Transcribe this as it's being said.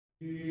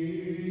Good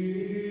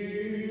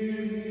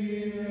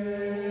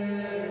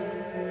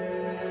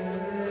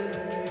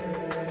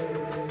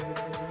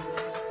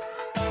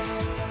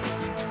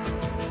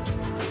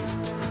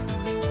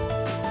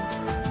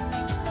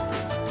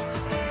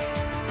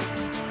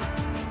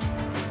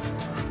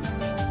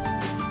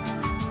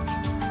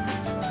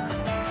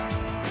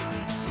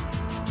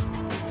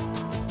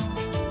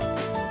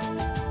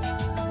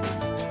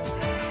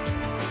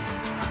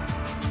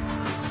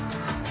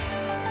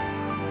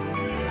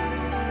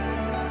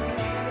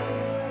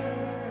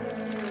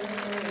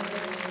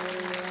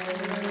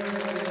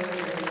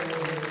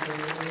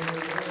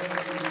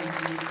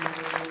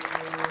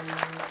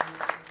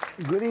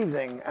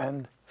evening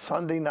and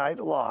Sunday Night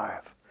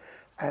Live.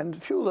 And a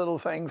few little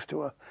things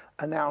to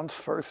announce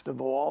first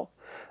of all.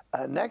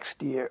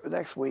 Next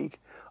week,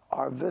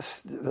 our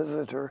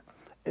visitor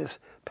is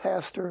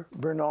Pastor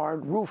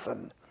Bernard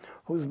Ruffin,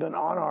 who's been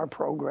on our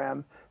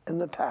program in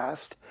the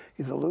past.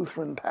 He's a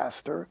Lutheran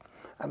pastor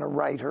and a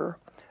writer,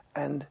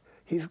 and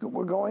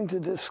we're going to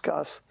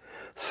discuss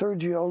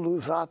Sergio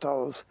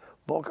Luzzato's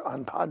book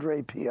on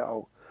Padre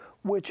Pio,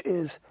 which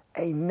is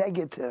a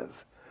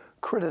negative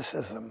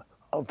criticism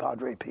of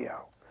Padre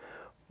Pio.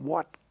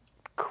 What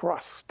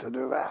crust to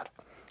do that.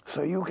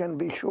 So you can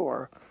be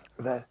sure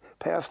that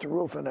Pastor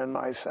Ruffin and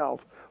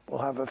myself will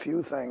have a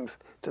few things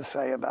to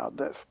say about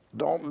this.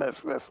 Don't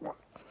miss this one.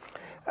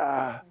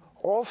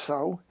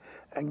 Also,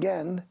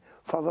 again,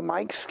 Father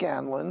Mike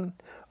Scanlon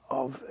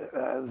of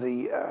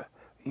the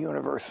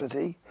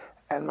university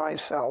and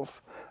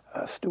myself,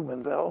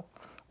 Steubenville,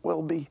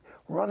 will be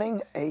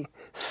running a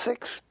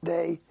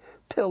 6-day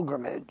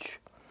pilgrimage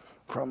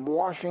from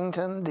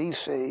Washington,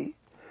 D.C.,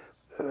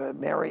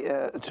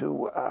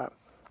 to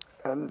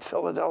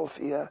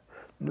Philadelphia,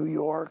 New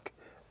York,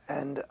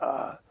 and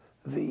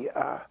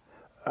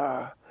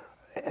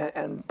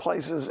and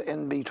places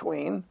in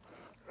between,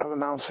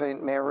 Mount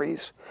St.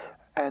 Mary's,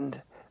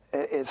 and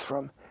it's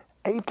from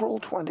April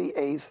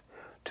 28th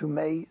to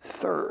May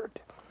 3rd.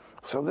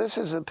 So this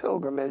is a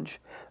pilgrimage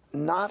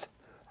not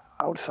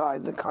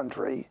outside the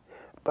country,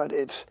 but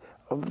it's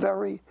a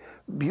very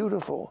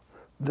beautiful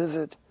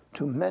visit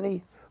to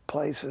many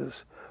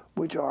places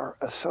which are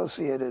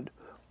associated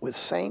with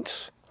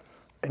saints,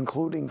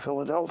 including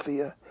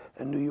Philadelphia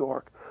and New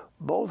York,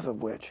 both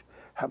of which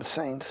have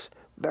saints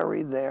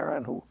buried there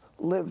and who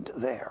lived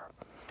there.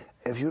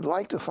 If you'd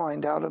like to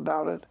find out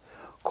about it,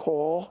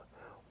 call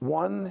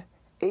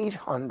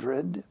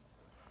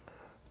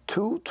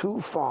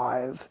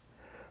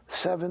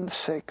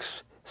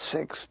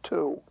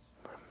 1-800-225-7662.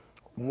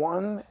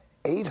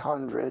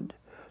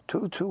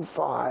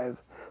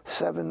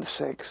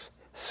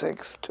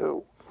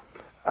 1-800-225-7662.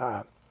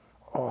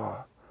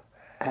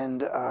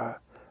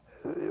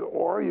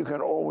 Or you can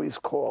always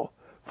call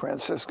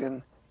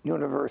Franciscan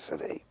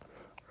University.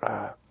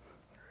 I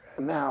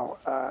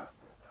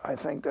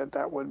think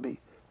that would be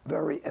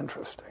very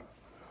interesting.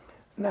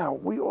 Now,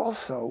 we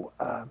also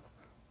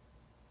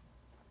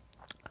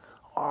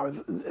are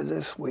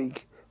this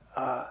week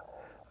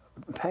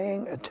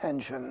paying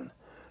attention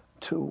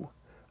to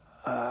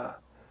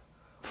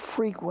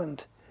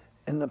frequent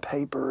in the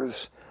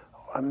papers,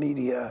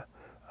 media,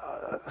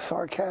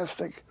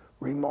 sarcastic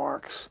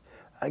remarks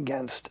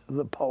against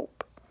the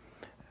Pope.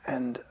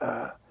 And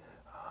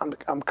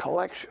I'm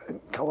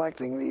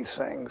collecting these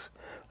things,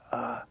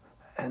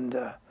 and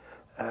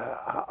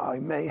I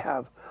may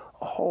have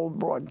a whole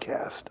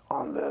broadcast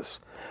on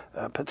this,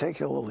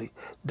 particularly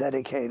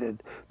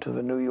dedicated to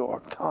the New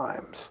York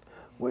Times,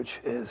 which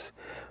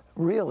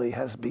really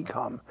has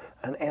become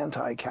an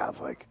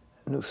anti-Catholic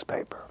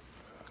newspaper.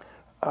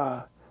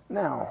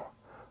 Now,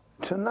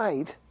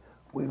 tonight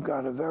we've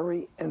got a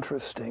very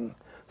interesting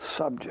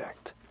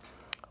subject,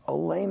 a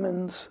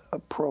layman's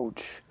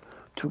approach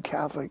to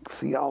Catholic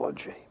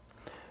theology.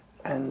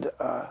 And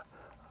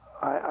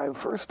I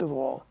first of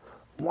all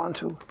want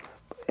to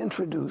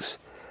introduce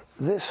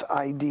this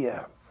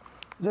idea.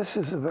 This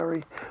is a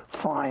very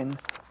fine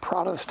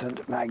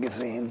Protestant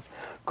magazine,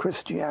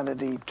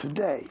 Christianity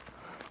Today.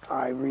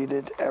 I read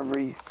it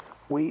every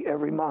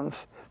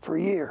month for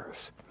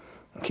years,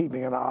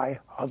 keeping an eye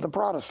on the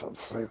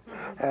Protestants.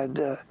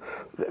 And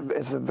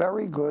it's a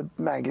very good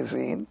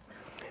magazine.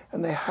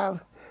 And they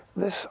have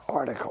this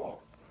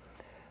article: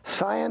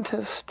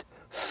 Scientist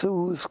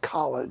sues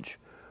college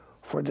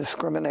for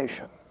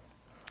discrimination.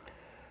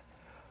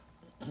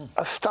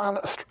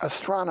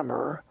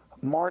 Astronomer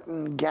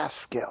Martin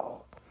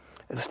Gaskell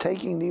is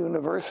taking the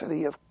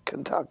University of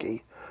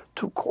Kentucky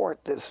to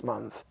court this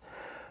month,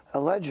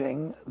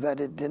 alleging that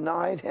it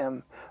denied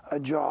him a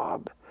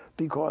job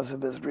because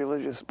of his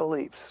religious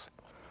beliefs.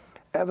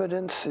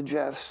 Evidence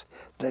suggests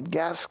that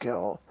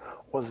Gaskell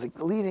was the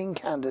leading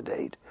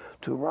candidate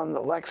to run the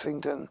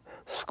Lexington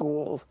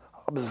School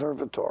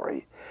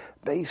Observatory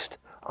based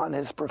on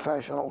his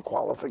professional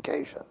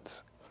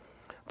qualifications.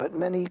 But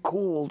many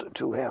cooled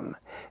to him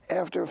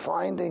after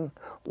finding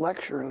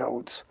lecture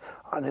notes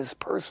on his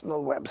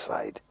personal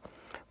website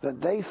that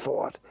they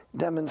thought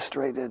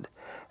demonstrated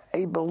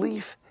a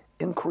belief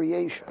in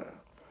creation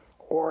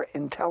or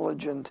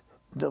intelligent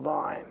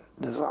design.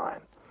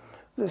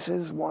 This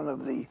is one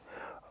of the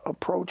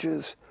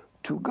approaches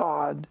to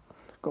God,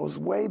 goes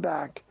way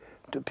back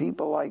to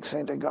people like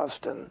St.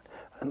 Augustine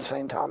and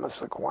St.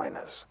 Thomas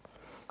Aquinas,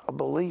 a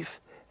belief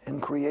in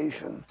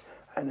creation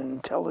and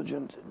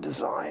intelligent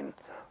design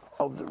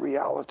of the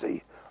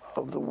reality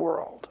of the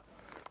world.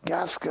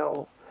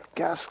 Gaskell,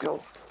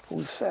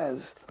 who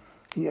says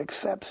he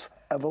accepts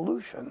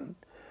evolution,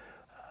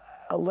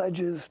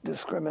 alleges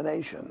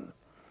discrimination,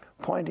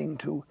 pointing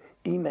to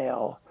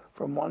email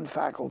from one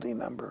faculty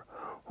member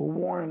who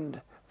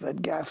warned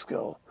that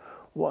Gaskell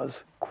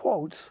was,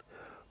 quotes,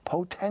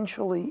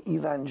 potentially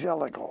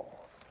evangelical.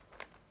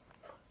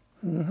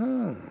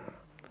 You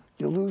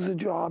lose a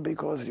job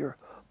because you're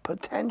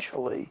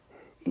potentially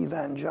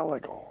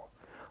evangelical.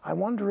 I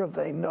wonder if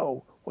they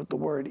know what the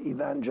word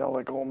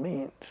evangelical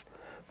means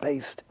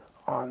based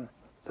on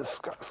the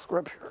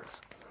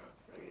scriptures.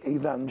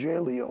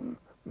 Evangelium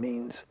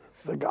means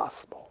the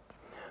gospel.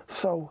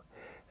 So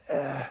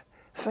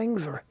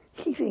things are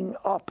heating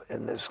up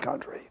in this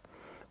country.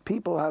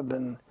 People have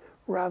been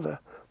rather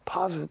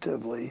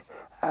positively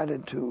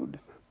attitude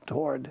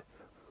toward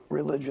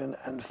religion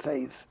and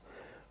faith,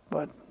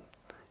 but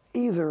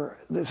either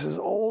this is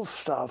old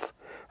stuff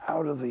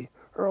out of the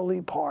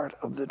early part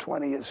of the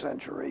 20th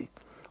century,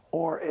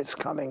 or it's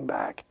coming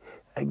back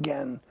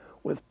again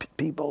with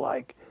people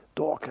like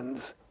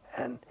Dawkins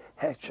and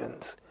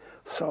Hitchens.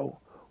 So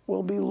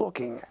we'll be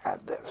looking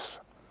at this.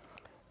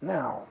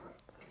 Now,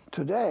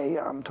 today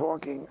I'm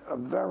talking a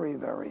very,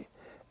 very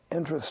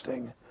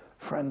interesting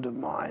friend of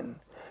mine,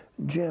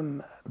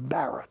 Jim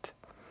Barrett.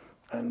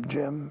 And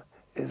Jim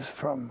is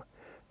from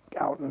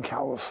out in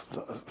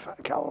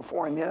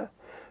California,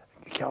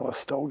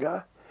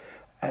 Calistoga,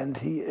 and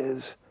he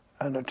is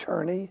an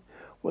attorney,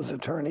 was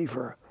attorney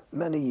for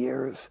many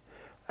years,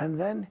 and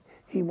then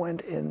he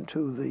went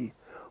into the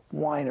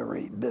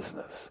winery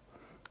business.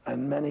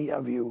 And many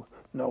of you,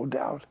 no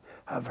doubt,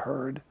 have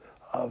heard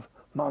of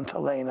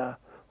Montelena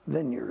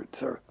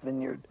Vineyards, or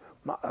Vineyard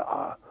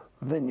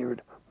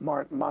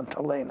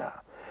Montelena.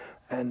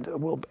 And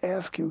we'll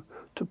ask you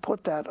to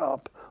put that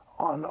up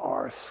on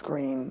our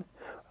screen,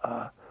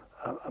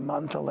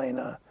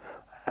 Montelena.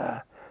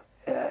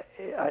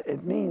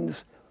 It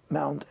means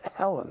Mount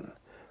Helen.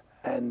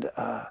 And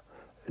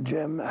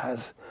Jim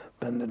has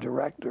been the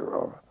director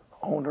or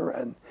owner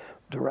and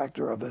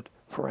director of it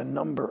for a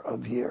number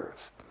of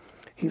years.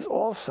 He's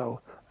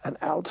also an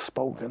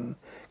outspoken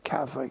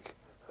Catholic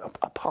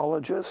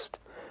apologist,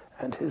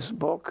 and his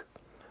book,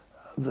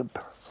 The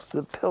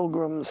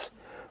Pilgrim's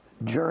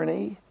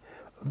Journey,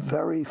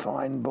 very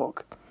fine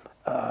book,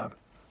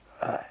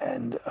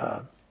 and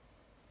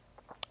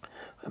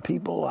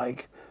people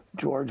like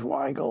George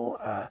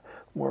Weigel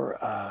were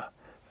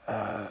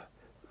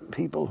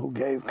people who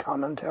gave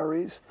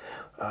commentaries.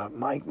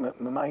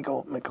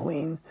 Michael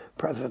McLean,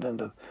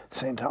 president of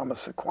St.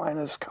 Thomas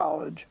Aquinas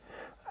College,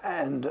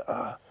 and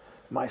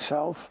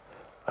myself.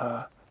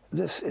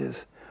 This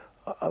is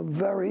a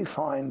very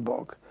fine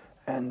book,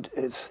 and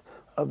it's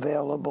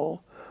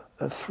available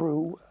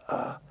through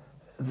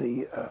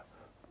the,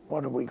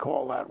 what do we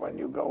call that when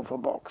you go for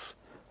books?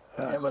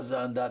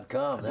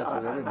 Amazon.com, that's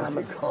what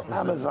everybody calls it.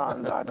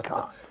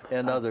 Amazon.com.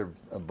 And other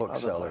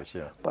booksellers,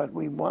 yeah. But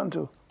we want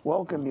to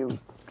welcome you,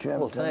 Jim,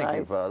 well, tonight. thank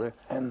you, Father.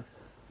 And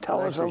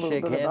tell us a little bit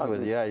about shake hands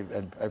with this.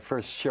 you. I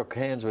first shook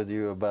hands with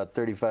you about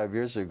 35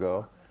 years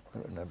ago.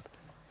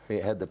 I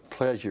had the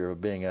pleasure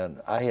of being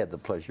on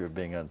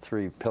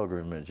 3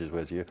 pilgrimages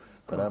with you,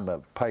 but I'm a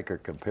piker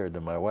compared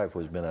to my wife,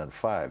 who's been on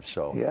 5.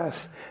 So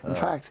yes, in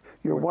fact,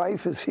 your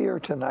wife is here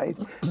tonight,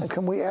 and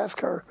can we ask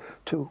her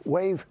to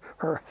wave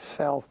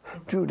herself,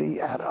 Judy,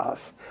 at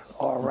us?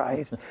 All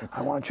right,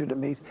 I want you to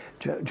meet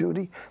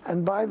Judy.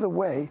 And by the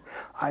way,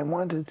 I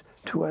wanted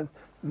to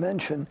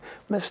mention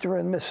Mr.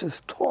 and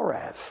Mrs.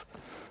 Torres.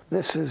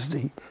 This is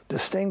the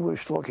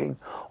distinguished-looking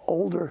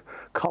older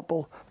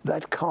couple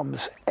that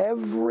comes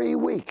every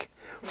week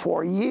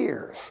for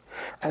years.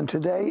 And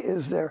today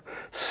is their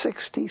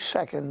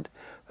 62nd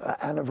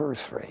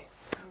anniversary.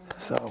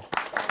 So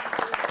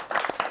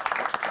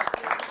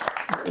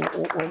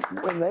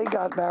when they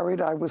got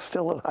married, I was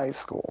still in high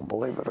school,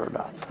 believe it or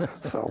not.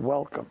 So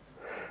welcome.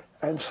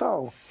 And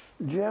so,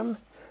 Jim,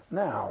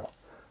 now,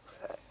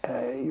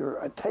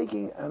 you're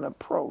taking an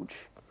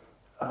approach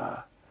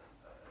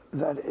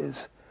that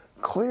is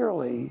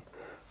clearly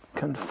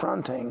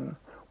confronting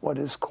what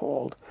is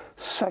called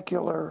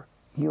secular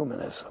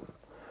humanism.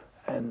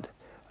 And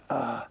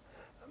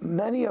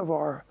many of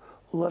our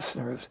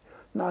listeners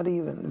not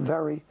even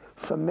very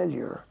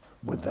familiar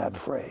with that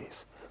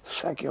phrase,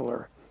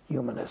 secular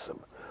humanism.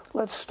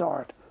 Let's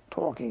start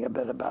talking a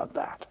bit about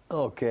that.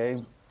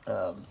 Okay.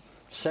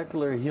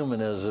 Secular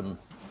humanism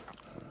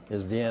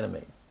is the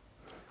enemy.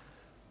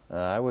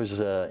 I was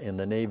in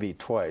the Navy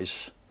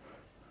twice,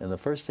 and the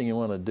first thing you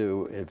want to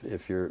do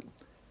if you're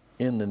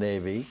in the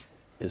Navy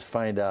is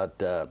find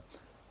out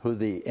who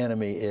the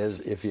enemy is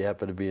if you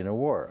happen to be in a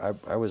war.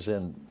 I was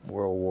in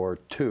World War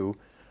II,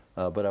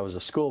 but I was a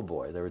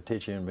schoolboy. They were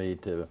teaching me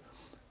to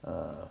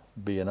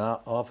be an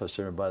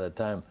officer, and by the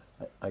time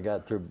I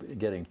got through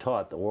getting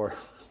taught, the war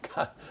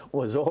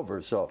was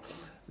over. So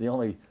the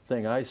only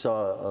thing I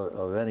saw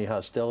of any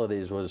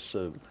hostilities was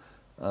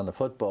on the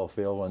football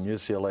field when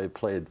UCLA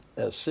played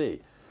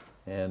SC,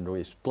 and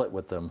we split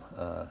with them.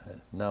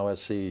 Now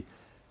SC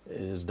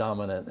is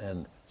dominant,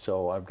 and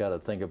so I've got to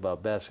think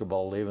about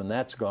basketball leaving.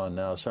 That's gone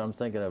now, so I'm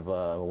thinking of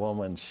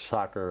women's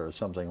soccer or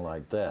something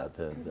like that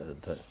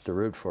to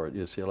root for at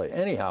UCLA.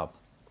 Anyhow,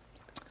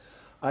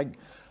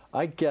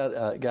 I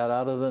got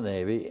out of the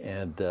Navy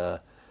and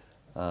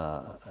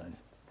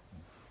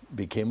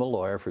became a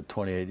lawyer for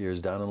 28 years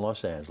down in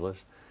Los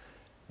Angeles.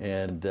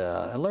 And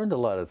I learned a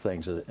lot of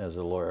things as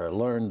a lawyer. I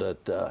learned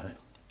that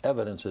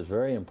evidence is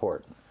very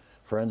important.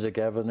 Forensic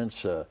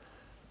evidence,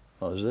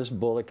 does this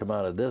bullet come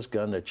out of this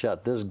gun that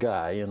shot this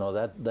guy,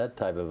 that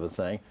type of a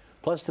thing.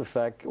 Plus the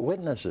fact,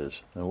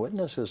 witnesses. And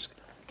witnesses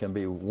can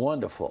be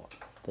wonderful.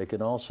 They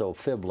can also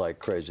fib like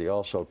crazy,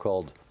 also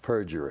called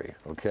perjury,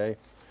 okay?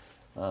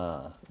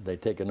 They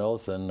take an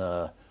oath, and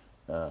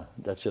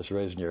that's just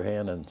raising your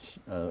hand. And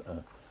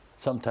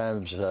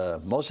sometimes,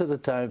 most of the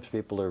times,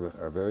 people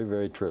are very,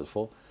 very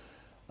truthful.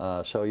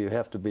 So you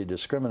have to be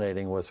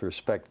discriminating with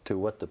respect to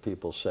what the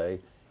people say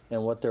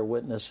and what they're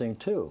witnessing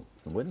to.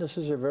 And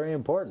witnesses are very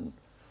important.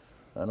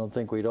 I don't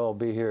think we'd all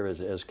be here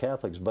as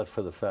Catholics, but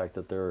for the fact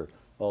that there are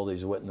all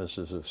these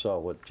witnesses who saw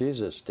what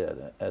Jesus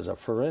did,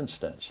 for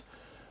instance.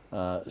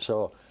 Then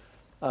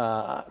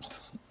I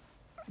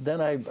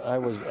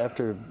was,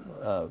 after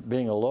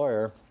being a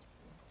lawyer,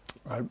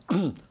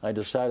 I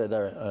decided,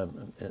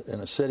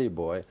 in a city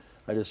boy,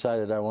 I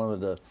decided I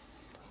wanted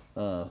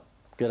to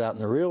get out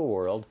in the real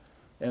world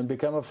and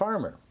become a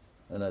farmer.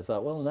 And I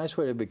thought, well, a nice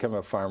way to become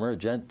a farmer, a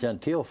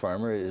genteel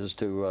farmer, is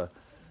to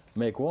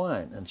make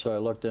wine. And so I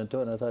looked into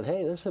it, and I thought,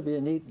 hey, this would be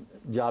a neat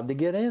job to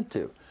get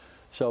into.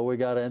 So we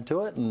got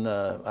into it, and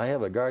I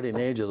have a guardian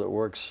angel that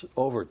works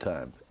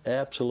overtime,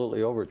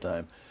 absolutely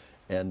overtime.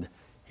 And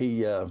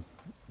he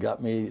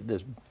got me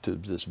to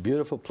this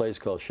beautiful place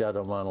called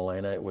Chateau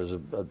Montelena. It was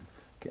a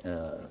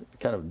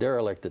kind of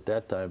derelict at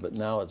that time, but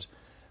now it's,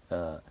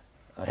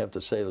 I have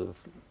to say, that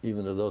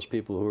even to those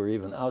people who are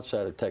even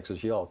outside of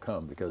Texas, you all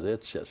come, because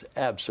it's just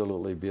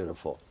absolutely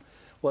beautiful.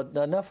 Well,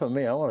 enough of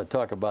me. I want to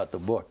talk about the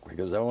book,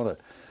 because I want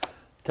to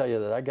tell you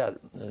that I got,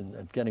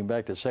 getting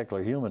back to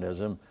secular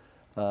humanism,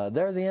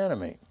 they're the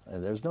enemy.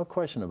 And there's no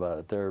question about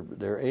it.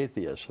 They're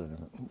atheists.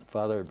 And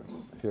Father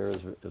here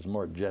is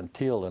more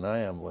genteel than I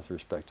am with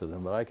respect to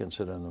them, but I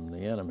consider them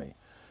the enemy.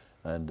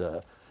 And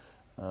a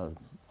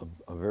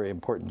very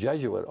important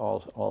Jesuit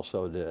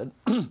also did.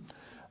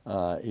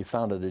 He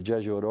founded the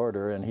Jesuit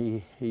order,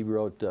 and he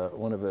wrote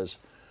one of his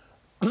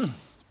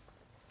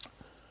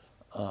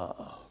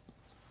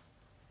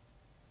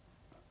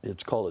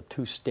it's called the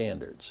Two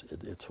Standards.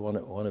 It's one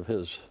of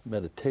his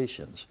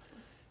meditations,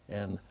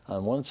 and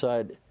on one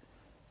side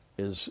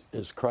is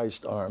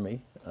Christ's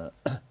army,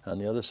 on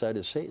the other side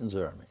is Satan's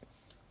army,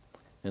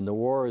 and the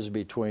war is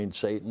between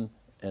Satan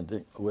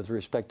and with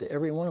respect to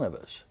every one of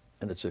us,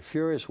 and it's a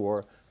furious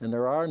war, and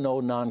there are no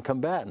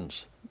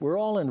non-combatants. We're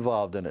all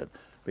involved in it.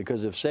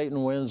 Because if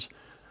Satan wins,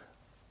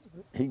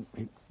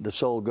 the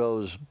soul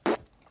goes.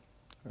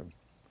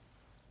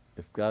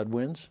 If God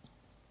wins,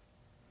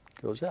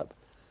 it goes up.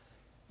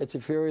 It's a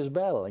furious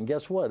battle. And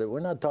guess what? We're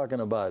not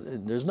talking about,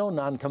 there's no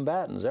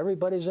non-combatants.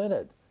 Everybody's in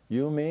it.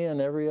 You, me, and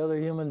every other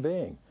human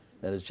being.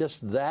 And it's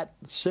just that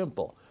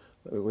simple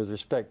with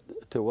respect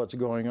to what's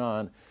going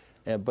on.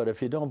 But if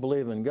you don't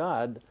believe in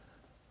God,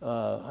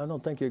 I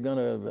don't think you're going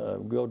to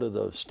go to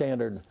the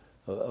standard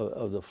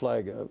of the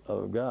flag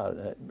of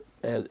God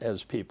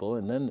as people.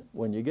 And then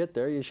when you get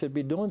there, you should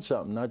be doing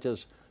something, not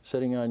just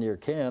sitting on your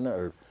can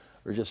or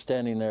just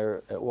standing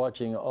there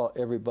watching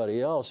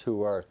everybody else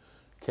who are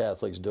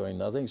Catholics doing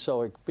nothing.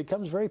 So it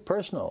becomes very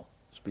personal.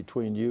 It's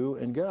between you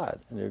and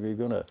God, and if you're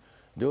going to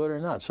do it or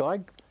not. So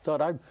I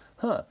thought,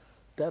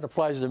 that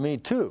applies to me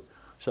too.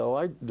 So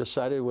I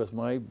decided, with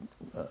my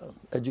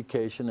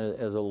education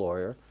as a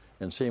lawyer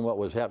and seeing what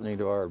was happening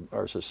to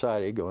our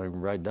society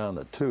going right down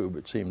the tube,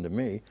 it seemed to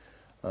me,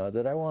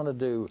 that I wanted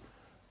to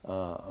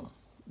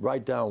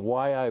write down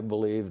why I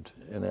believed,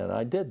 and then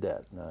I did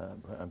that.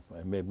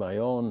 I made my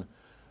own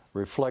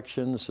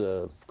reflections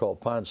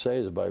called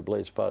Pensées by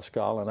Blaise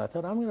Pascal, and I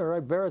thought, I'm going to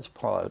write Barrett's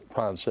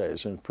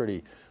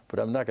Pensées, but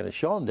I'm not going to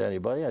show them to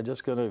anybody. I'm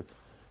just going to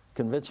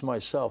convince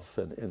myself,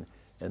 and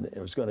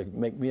it was going to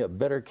make me a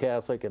better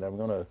Catholic, and I'm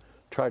going to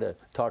try to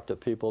talk to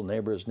people,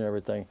 neighbors, and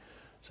everything.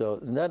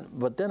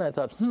 But then I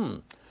thought,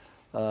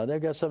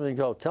 they've got something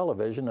called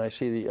television. I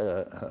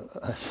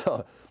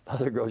saw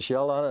Mother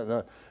Groeschel on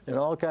it, and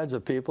all kinds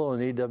of people,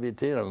 and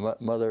EWTN, and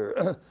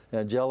Mother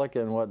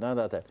Angelica and whatnot.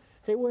 I thought,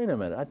 hey, wait a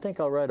minute, I think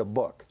I'll write a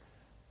book.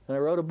 And I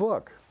wrote a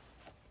book,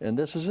 and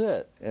this is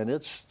it. And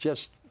it's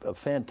just a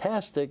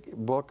fantastic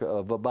book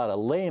about a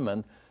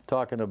layman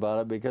talking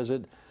about it, because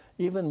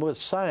even with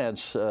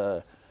science,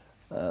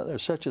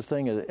 there's such a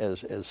thing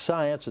as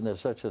science, and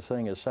there's such a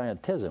thing as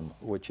scientism,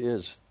 which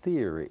is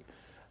theory.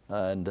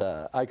 And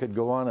I could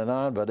go on and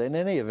on, but in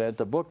any event,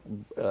 the book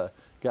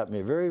got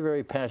me very,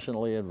 very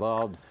passionately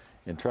involved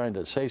in trying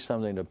to say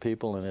something to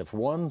people. And if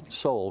one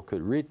soul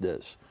could read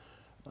this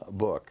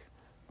book,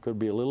 could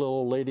be a little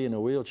old lady in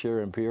a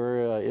wheelchair in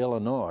Peoria,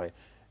 Illinois,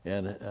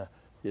 and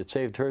it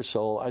saved her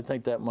soul, I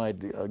think that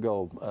might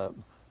go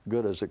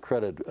good as a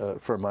credit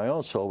for my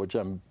own soul, which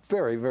I'm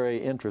very, very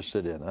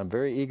interested in. I'm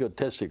very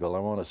egotistical. I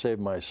want to save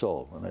my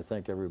soul, and I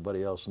think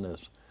everybody else in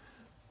this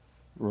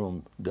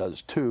room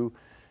does too.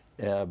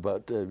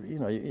 But you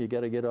know, you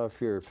got to get off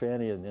your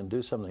fanny and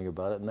do something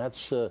about it, and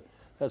that's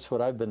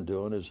what I've been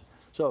doing.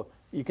 So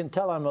you can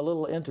tell I'm a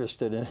little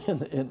interested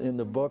in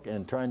the book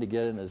and trying to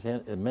get it in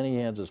as many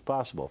hands as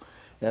possible.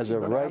 As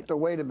of right, have to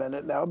wait a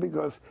minute now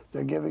because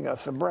they're giving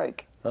us a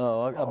break.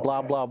 Oh, okay.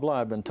 Blah blah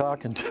blah! I've been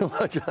talking too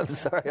much. I'm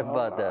sorry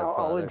about that.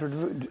 I'll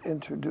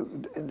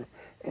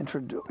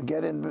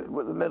get in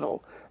with the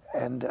middle,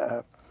 and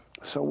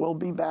so we'll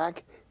be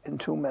back in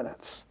 2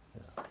 minutes.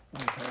 Yeah.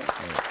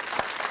 Okay.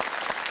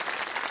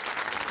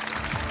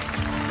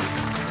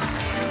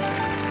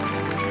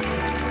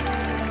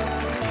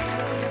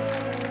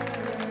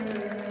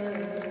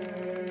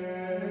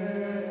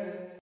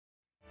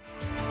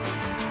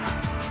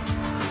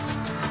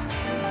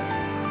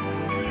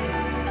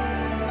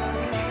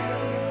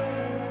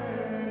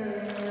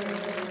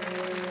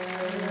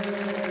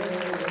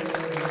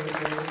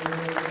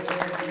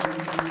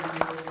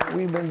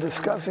 We've been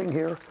discussing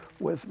here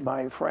with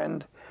my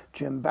friend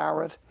Jim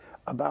Barrett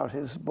about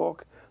his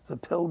book, The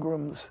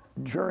Pilgrim's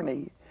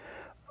Journey.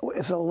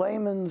 It's a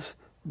layman's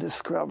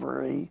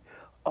discovery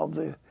of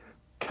the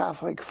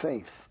Catholic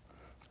faith.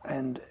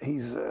 And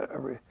he's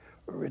a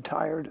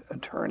retired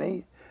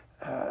attorney,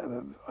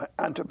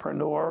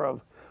 entrepreneur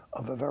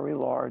of a very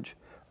large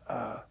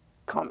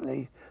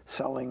company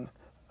selling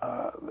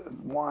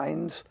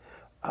wines.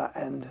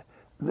 And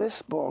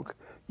this book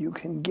you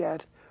can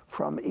get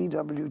from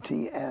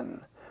EWTN.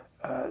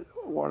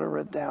 Order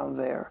it down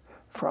there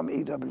from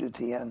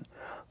EWTN,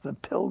 The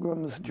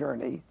Pilgrim's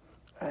Journey,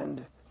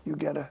 and you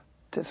get a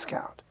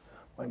discount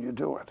when you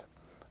do it.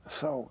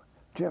 So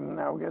Jim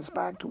now gets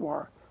back to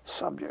our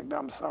subject.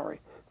 I'm sorry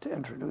to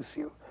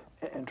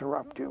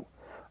interrupt you.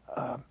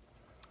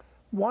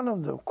 One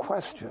of the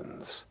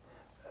questions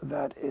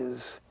that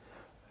is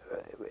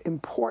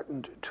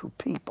important to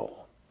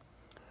people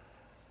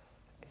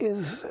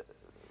is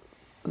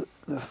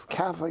the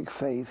Catholic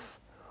faith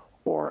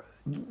or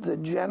the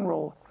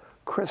general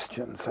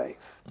Christian faith.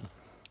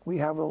 We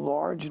have a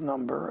large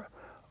number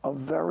of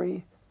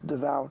very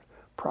devout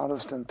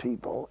Protestant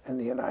people in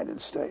the United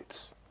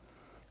States.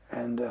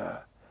 And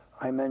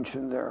I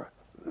mentioned their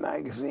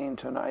magazine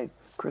tonight,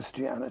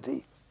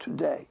 Christianity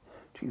Today.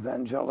 It's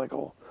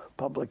evangelical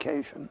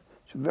publication.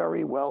 It's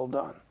very well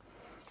done.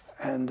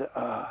 And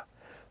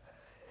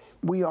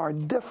we are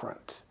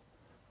different.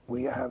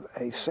 We have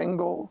a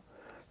single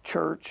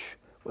church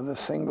with a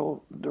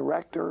single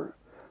director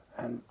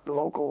and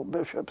local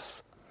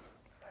bishops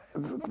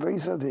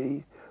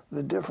vis-a-vis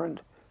the different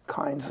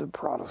kinds of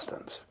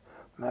Protestants,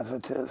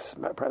 Methodists,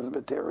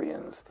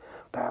 Presbyterians,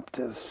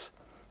 Baptists.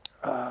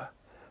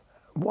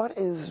 What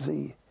is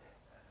the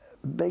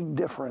big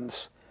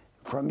difference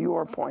from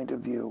your point of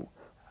view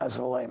as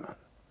a layman?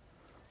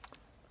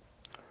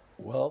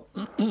 Well,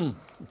 it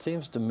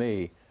seems to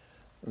me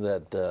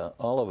that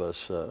all of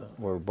us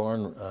were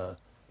born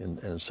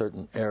in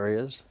certain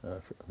areas.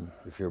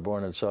 If you're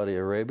born in Saudi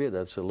Arabia,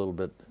 that's a little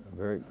bit,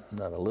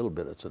 not a little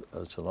bit, it's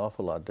an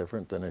awful lot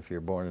different than if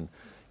you're born in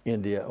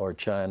India or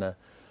China.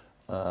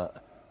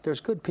 There's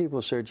good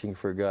people searching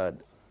for God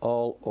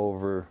all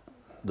over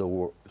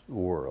the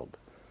world.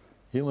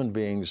 Human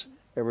beings,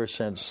 ever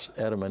since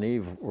Adam and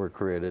Eve were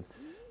created,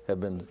 have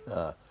been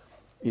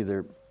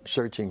either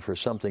searching for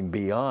something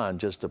beyond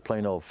just a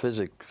plain old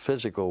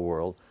physical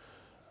world.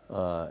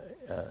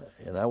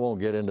 And I won't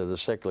get into the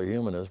secular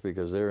humanists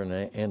because they're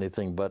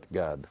anything but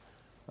God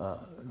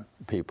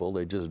people.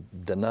 They just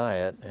deny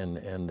it,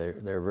 and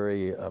they're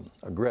very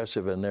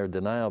aggressive in their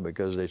denial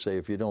because they say,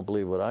 if you don't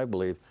believe what I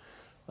believe,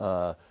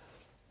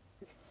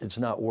 it's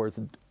not worth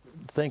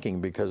thinking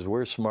because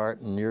we're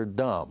smart and you're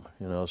dumb.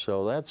 You know,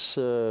 so that's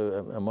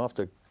I'm off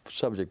the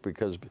subject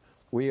because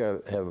we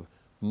have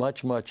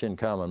much in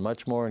common,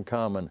 much more in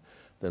common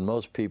than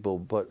most people.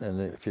 But and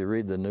if you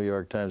read the New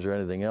York Times or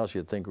anything else,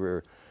 you'd think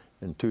we're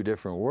in two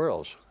different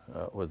worlds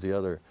with the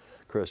other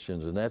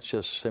Christians, and that's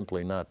just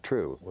simply not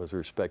true with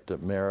respect to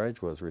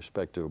marriage, with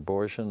respect to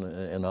abortion,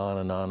 and on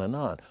and on and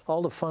on.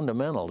 All the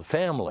fundamentals,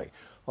 family,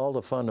 all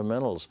the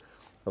fundamentals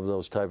of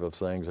those type of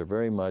things are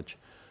very much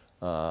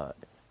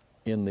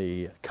in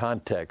the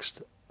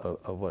context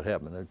of what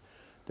happened.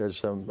 There's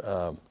some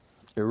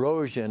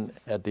erosion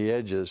at the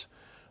edges,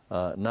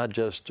 not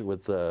just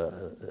with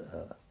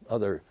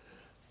other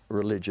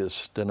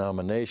religious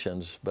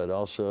denominations, but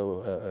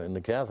also in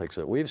the Catholics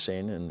that we've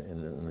seen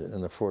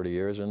in the 40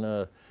 years.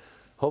 And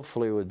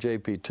hopefully with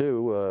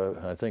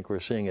JP2, I think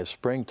we're seeing a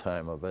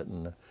springtime of it,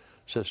 and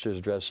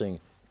sisters dressing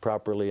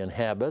properly in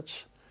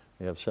habits.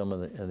 We have some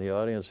in the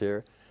audience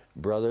here.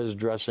 Brothers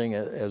dressing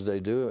as they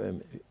do.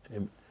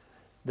 And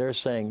they're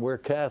saying, we're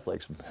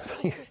Catholics.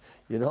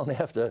 You don't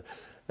have to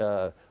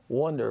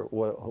wonder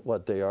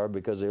what they are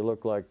because they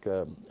look like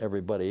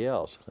everybody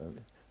else.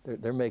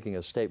 They're making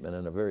a statement,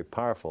 and a very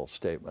powerful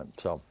statement.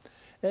 So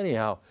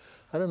anyhow,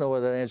 I don't know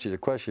whether that answers your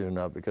question or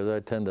not, because I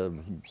tend to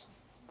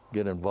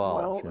get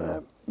involved.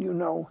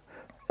 Well,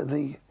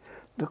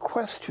 the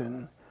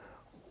question,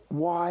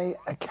 why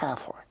a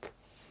Catholic?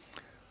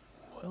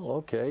 Well,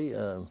 okay.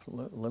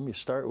 Let me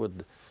start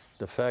with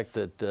the fact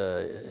that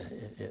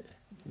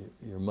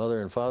your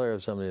mother and father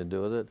have something to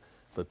do with it,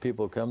 but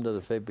people come to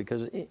the faith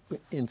because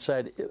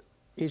inside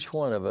each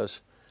one of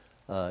us,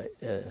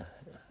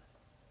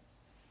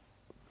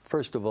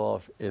 first of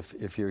all,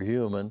 if you're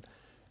human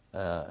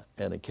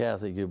and a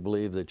Catholic, you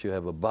believe that you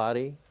have a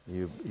body,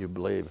 you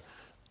believe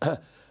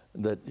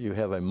that you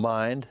have a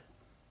mind,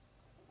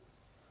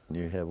 and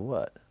you have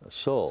what? A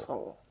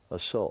soul. A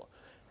soul.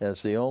 And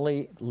it's the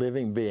only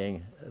living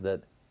being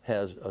that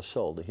has a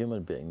soul, the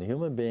human being. The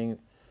human being,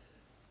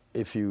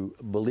 if you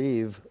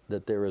believe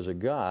that there is a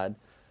God,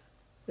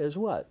 is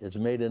what? It's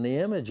made in the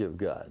image of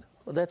God.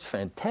 Well, that's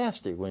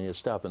fantastic when you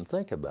stop and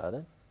think about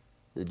it.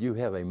 That you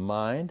have a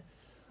mind,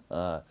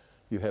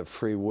 you have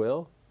free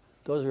will.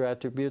 Those are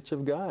attributes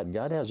of God.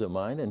 God has a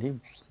mind, and he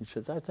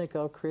says, I think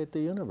I'll create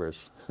the universe.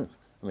 I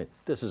mean,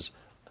 this is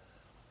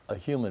a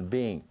human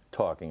being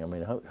talking. I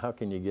mean, how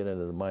can you get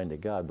into the mind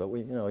of God? But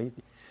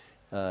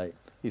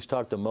he's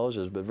talked to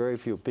Moses, but very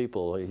few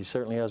people. He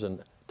certainly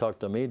hasn't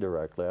talked to me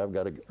directly. I've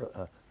got to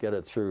get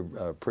it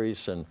through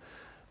priests and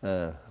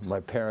my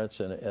parents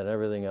and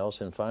everything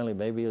else. And finally,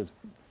 maybe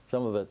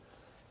some of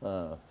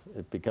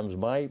it becomes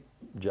my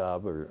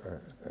job or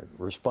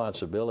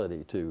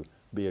responsibility to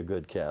be a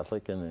good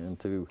Catholic and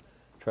to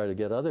try to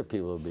get other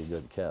people to be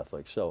good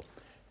Catholics. So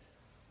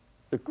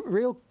the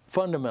real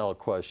fundamental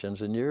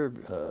questions, and you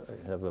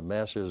have a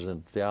master's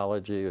in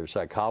theology or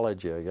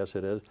psychology, I guess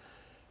it is,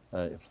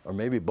 or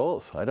maybe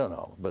both, I don't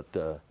know, but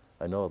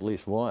I know at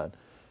least one.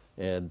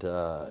 And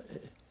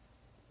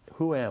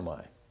who am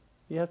I?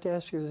 You have to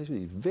ask yourself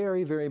these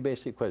very, very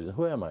basic questions.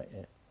 Who am I?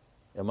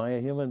 Am I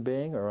a human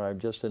being, or am I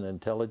just an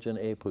intelligent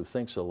ape who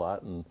thinks a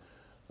lot and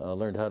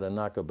learned how to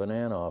knock a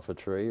banana off a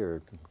tree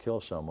or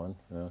kill someone?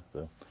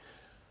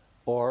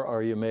 Or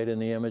are you made in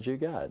the image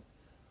of God?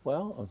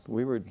 Well,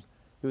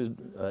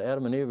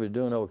 Adam and Eve were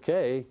doing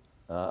okay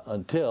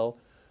until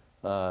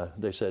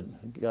they said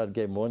God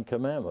gave them one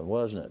commandment,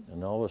 wasn't it?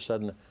 And all of a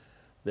sudden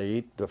they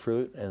eat the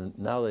fruit, and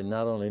now they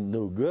not only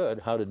knew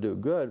how to do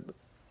good,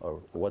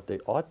 or what they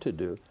ought to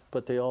do,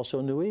 but they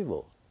also knew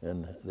evil,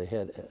 and they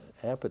had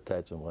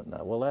appetites and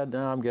whatnot. Well,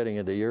 now I'm getting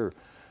into your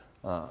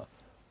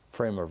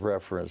frame of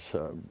reference,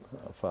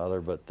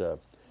 Father, but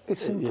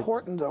it's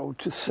important, though,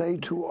 to say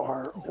to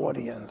our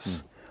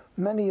audience,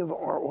 many of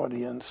our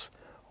audience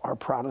are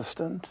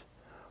Protestant,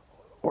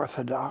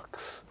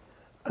 Orthodox.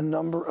 A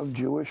number of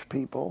Jewish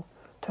people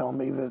tell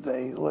me that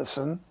they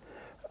listen,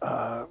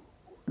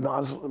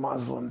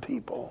 Muslim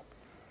people.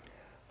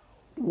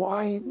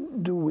 Why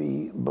do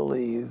we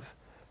believe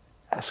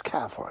as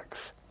Catholics?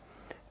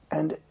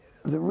 And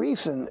the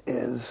reason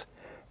is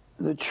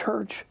the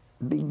church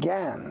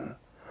began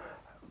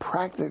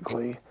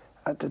practically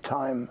at the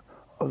time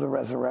of the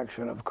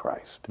resurrection of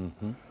Christ.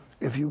 Mm-hmm.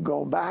 If you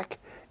go back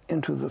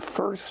into the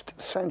 1st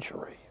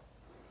century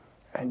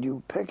and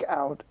you pick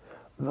out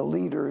the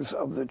leaders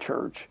of the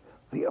church,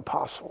 the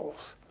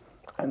apostles,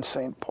 and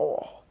St.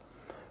 Paul,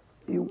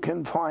 you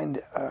can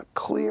find a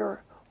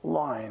clear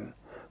line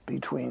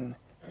between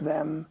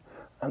them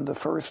and the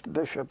first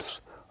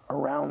bishops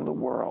around the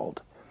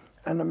world,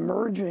 and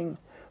emerging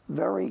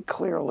very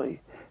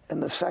clearly in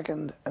the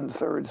 2nd and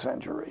 3rd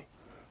century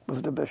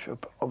was the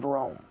Bishop of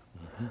Rome.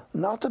 Mm-hmm.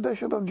 Not the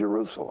Bishop of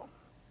Jerusalem,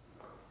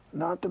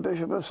 not the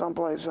Bishop of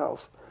someplace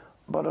else,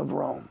 but of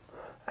Rome.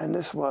 And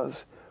this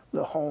was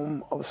the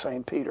home of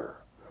St. Peter.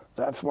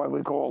 That's why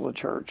we call the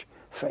church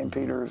St.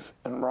 Peter's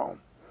in Rome.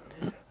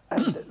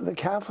 And the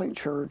Catholic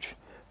Church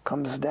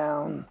comes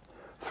down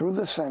through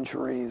the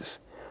centuries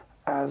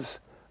as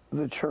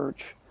the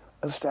church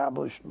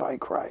established by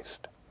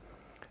Christ.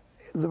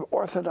 The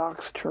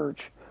Orthodox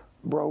Church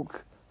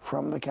broke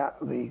from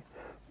the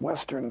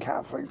Western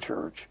Catholic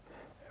Church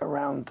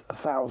around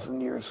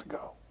 1,000 years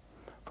ago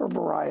for a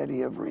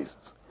variety of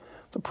reasons.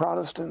 The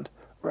Protestant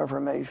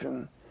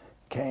Reformation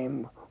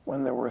came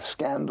when there were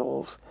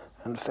scandals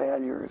and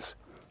failures,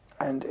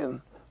 and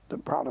in the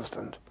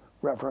Protestant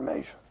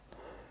Reformation.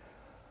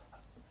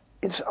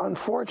 It's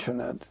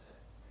unfortunate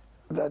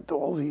that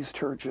all these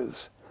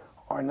churches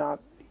are not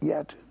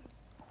yet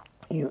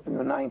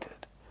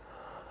united,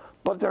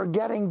 but they're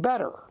getting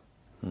better.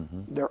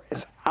 Mm-hmm. There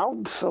is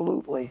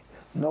absolutely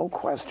no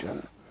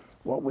question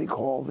what we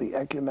call the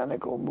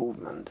ecumenical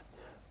movement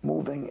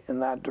moving in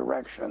that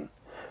direction.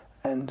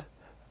 And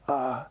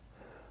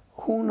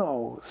who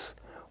knows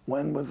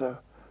when, with the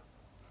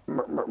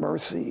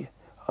mercy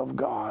of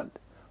God,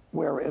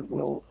 where it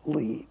will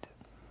lead.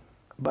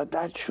 But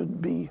that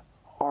should be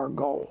our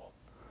goal,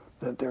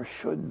 that there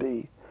should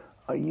be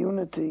a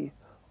unity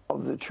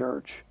of the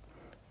church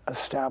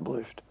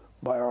established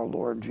by our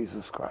Lord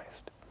Jesus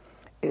Christ.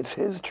 It's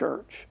his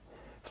church.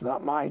 It's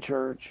not my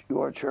church,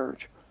 your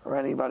church, or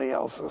anybody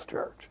else's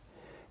church.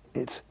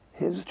 It's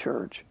his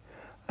church.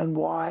 And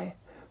why?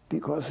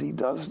 Because he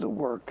does the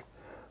work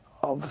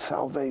of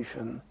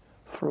salvation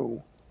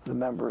through the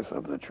members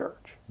of the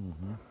church.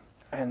 Mm-hmm.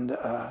 And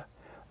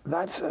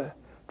that's a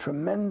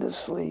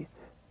tremendously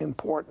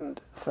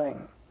important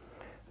thing.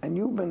 And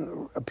you've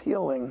been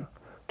appealing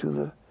to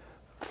the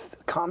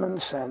common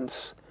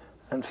sense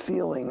and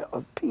feeling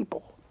of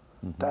people.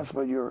 Mm-hmm. That's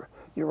what you're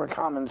a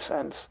common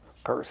sense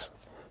person.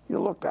 You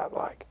look that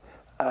like.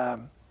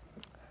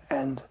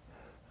 And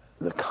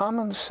the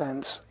common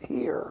sense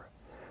here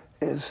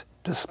is,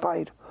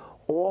 despite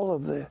all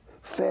of the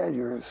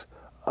failures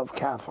of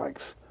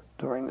Catholics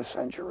during the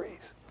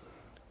centuries,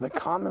 the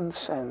common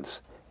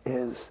sense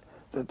is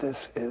that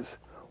this is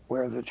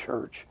where the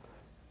church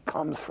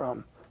comes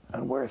from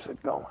and where's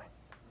it going.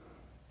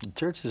 The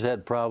church has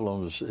had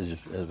problems,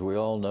 as we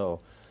all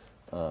know,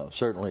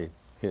 certainly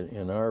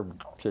in our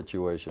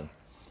situation,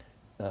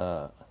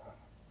 in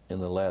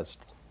the last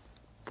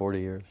 40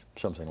 years,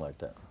 something like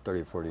that,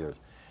 30 or 40 years.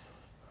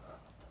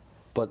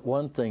 But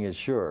one thing is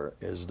sure,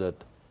 is that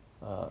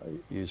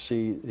you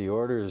see the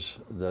orders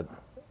that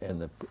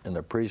and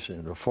the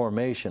priesthood, the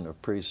formation of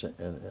priests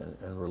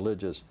and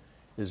religious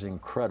is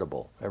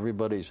incredible.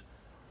 Everybody's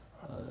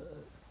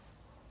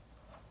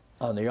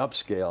on the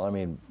upscale. I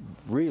mean,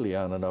 really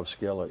on an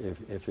upscale.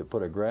 If you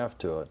put a graph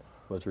to it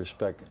with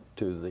respect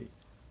to the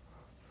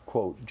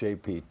quote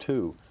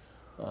JP2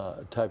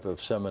 type of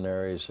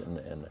seminaries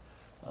and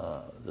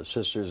the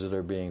sisters that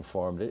are being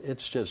formed,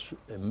 it's just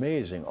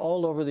amazing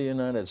all over the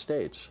United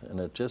States, and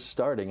it's just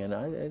starting.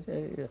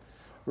 And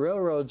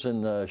railroads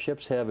and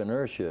ships have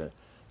inertia,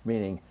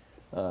 meaning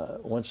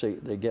once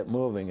they get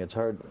moving, it's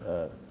hard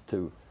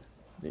to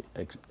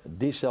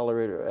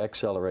decelerate or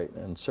accelerate.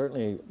 And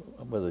certainly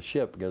with a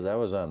ship, because I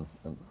was on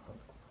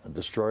a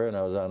destroyer and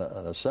I was on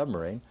a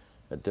submarine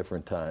at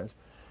different times,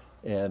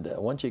 and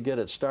once you get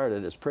it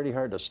started, it's pretty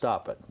hard to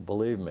stop it.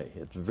 Believe me,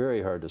 it's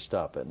very hard to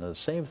stop it. And the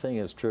same thing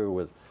is true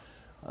with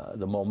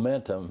the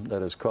momentum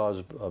that is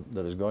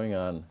going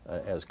on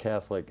as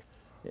Catholic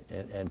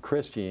and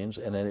Christians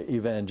and then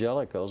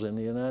evangelicals in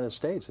the United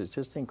States. It's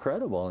just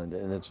incredible, and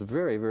it's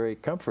very, very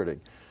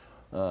comforting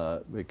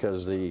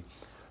because the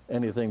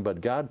anything but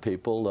God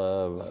people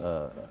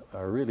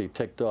are really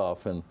ticked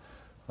off, and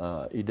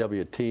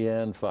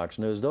EWTN, Fox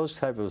News, those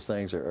type of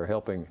things are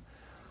helping,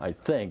 I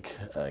think,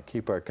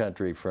 keep our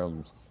country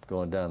from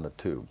going down the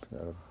tube.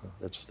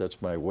 That's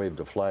my wave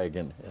to flag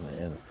in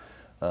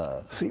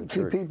See,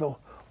 people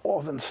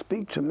often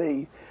speak to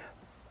me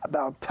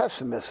about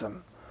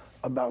pessimism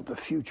about the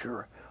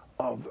future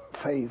of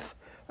faith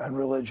and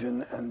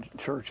religion and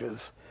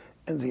churches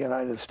in the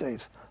United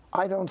States.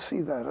 I don't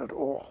see that at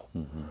all.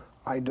 Mm-hmm.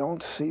 I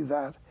don't see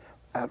that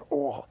at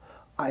all.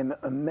 I'm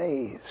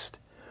amazed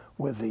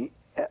with the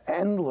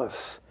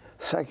endless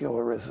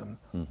secularism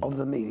mm-hmm. of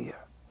the media.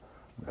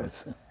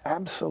 It's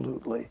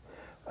absolutely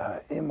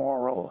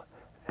immoral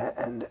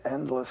and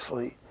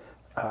endlessly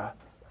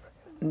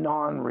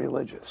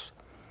non-religious.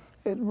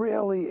 It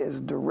really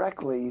is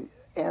directly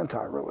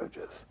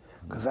anti-religious,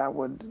 because that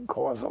would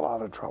cause a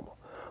lot of trouble.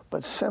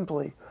 But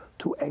simply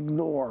to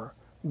ignore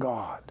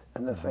God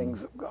and the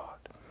things of God.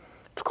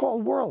 It's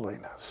called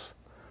worldliness.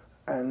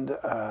 And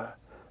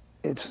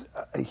it's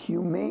a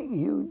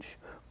huge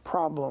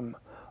problem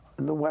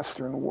in the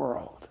Western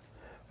world,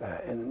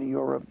 in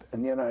Europe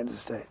and the United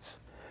States.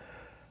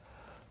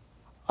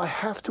 I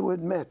have to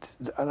admit,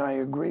 and I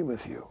agree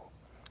with you,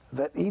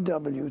 that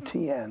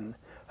EWTN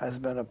has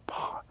been a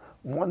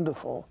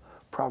wonderful,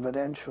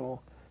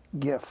 providential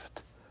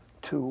gift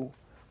to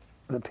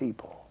the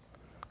people,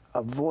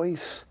 a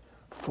voice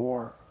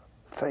for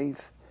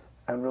faith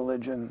and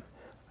religion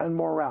and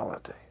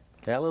morality.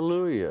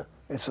 Hallelujah.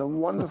 It's a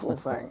wonderful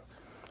thing,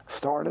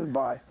 started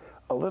by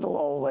a little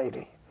old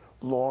lady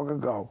long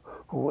ago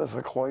who was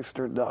a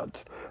cloistered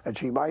dunce, and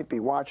she might be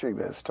watching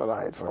this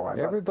tonight. So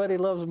everybody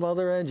loves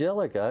Mother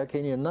Angelica. How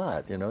can you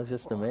not? You know, it's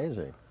just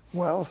amazing.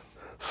 Well,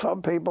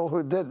 some people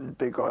who didn't,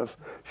 because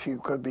she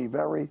could be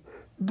very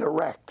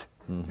direct.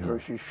 Mm-hmm. You know,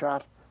 she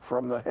shot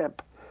from the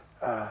hip.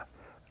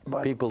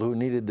 But people who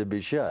needed to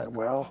be shot.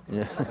 Well,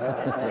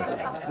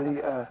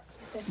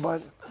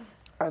 but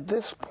at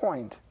this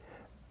point,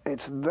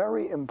 it's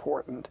very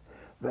important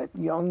that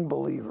young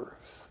believers,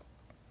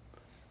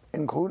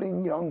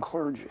 including young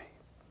clergy,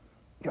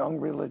 young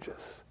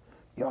religious,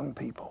 young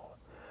people,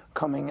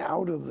 coming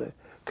out of the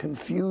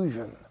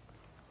confusion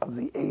of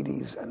the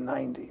 80s and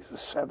 90s, the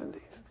 70s,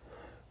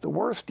 the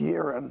worst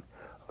year in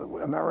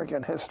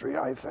American history,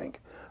 I think,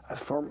 as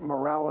for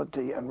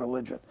morality and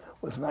religion,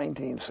 was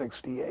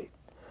 1968.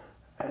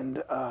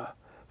 And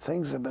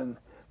things have been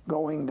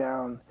going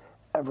down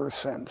ever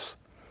since.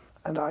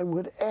 And I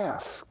would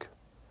ask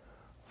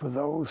for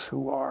those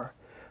who are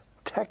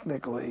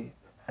technically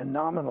and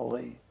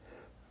nominally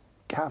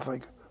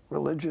Catholic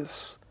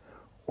religious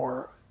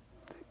or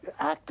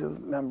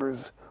active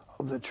members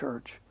of the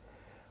church,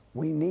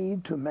 we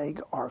need to make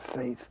our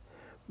faith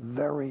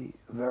very,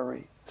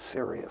 very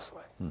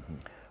seriously. Mm-hmm.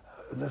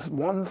 There's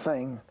one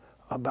thing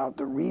about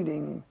the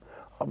reading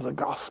of the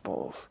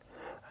Gospels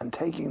and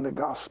taking the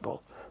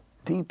gospel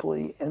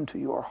deeply into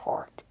your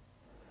heart.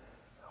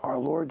 Our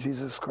Lord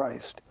Jesus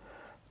Christ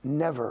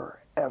never,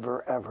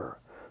 ever, ever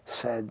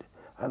said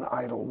an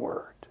idle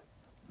word.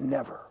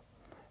 Never.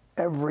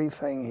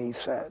 Everything he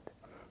said,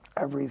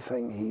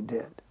 everything he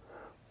did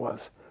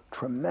was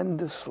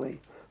tremendously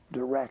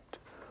direct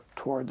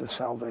toward the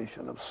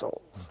salvation of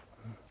souls.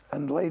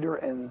 And later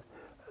in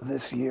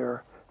this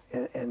year,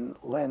 in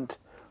Lent,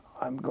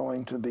 I'm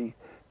going to be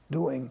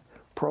doing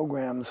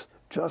programs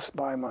just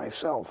by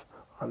myself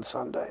on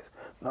Sundays,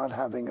 not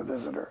having a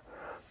visitor,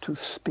 to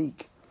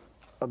speak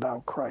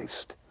about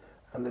Christ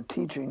and the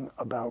teaching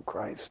about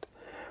Christ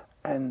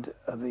and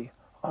the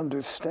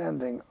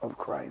understanding of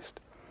Christ,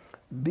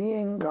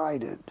 being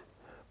guided,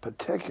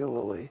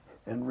 particularly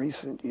in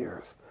recent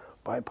years,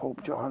 by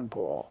Pope John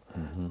Paul,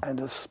 and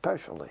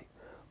especially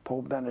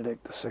Pope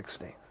Benedict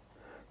XVI.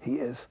 He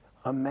is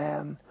a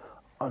man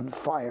on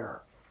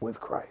fire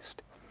with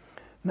Christ.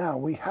 Now,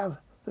 we have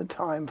the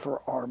time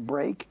for our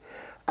break,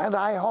 and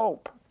I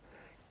hope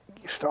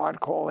you start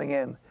calling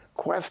in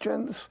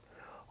questions,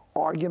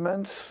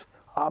 arguments,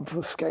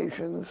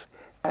 obfuscations,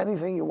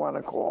 anything you want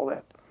to call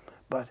it,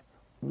 but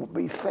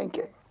be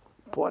thinking,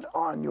 put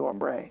on your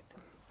brain.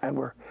 And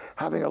we're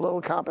having a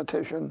little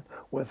competition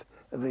with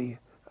the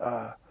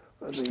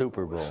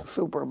Super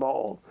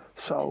Bowl.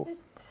 So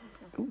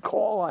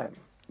call in.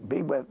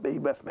 Be with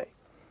me.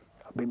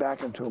 I'll be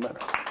back in 2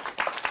 minutes.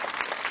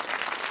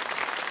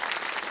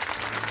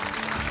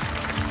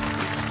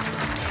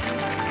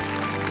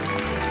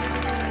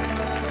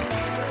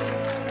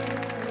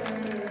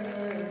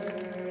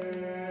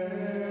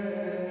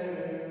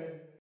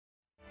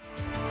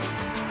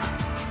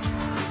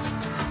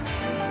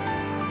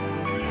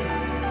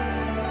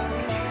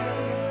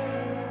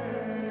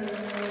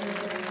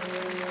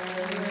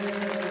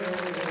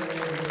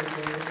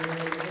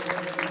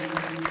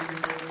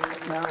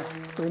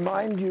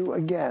 Remind you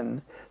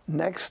again,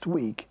 next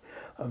week,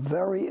 a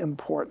very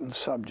important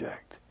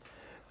subject,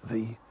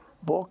 the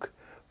book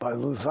by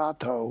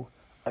Luzzatto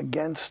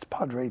Against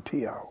Padre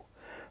Pio.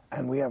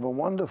 And we have a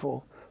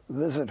wonderful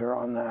visitor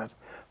on that,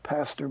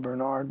 Pastor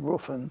Bernard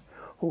Ruffin,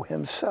 who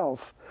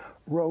himself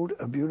wrote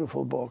a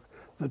beautiful book,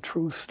 The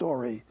True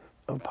Story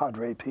of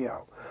Padre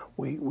Pio.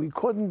 We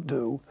couldn't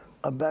do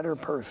a better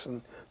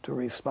person to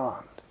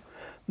respond.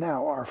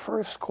 Now, our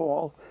first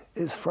call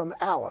is from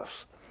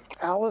Alice.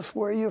 Alice,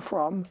 where are you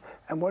from,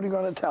 and what are you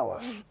going to tell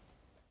us?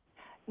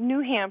 New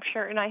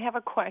Hampshire, and I have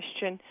a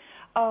question.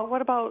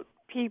 What about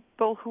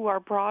people who are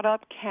brought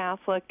up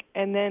Catholic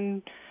and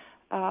then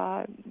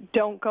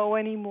don't go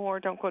anymore,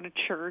 don't go to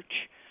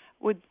church?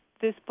 Would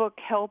this book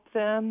help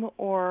them,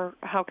 or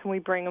how can we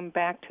bring them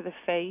back to the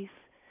faith?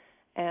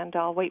 And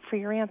I'll wait for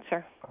your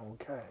answer.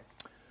 Okay.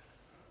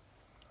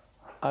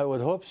 I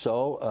would hope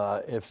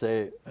so, if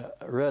they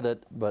read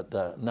it,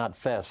 but not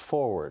fast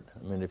forward.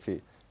 I mean, if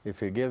you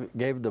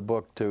gave the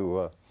book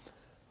to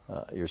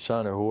your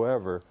son or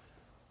whoever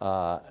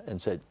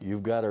and said,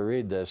 "You've got to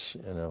read this,"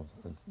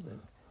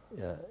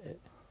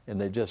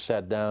 and they just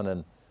sat down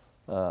and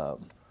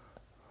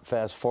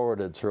fast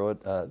forwarded through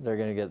it, they're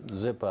going to get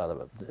zip out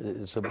of it.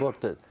 It's a book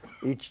that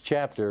each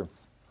chapter,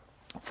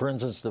 for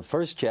instance, the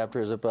first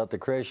chapter is about the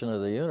creation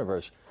of the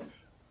universe.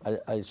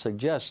 I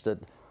suggest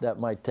that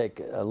might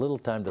take a little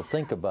time to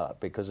think about,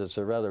 because it's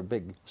a rather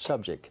big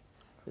subject.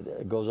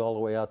 It goes all the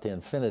way out to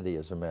infinity,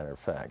 as a matter of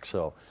fact.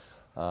 So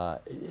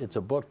it's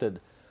a book that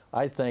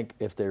I think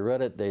if they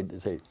read it,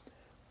 they'd say,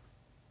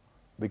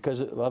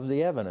 because of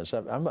the evidence.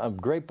 I'm a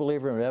great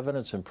believer in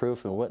evidence and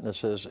proof and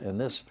witnesses,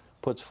 and this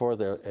puts forth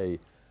an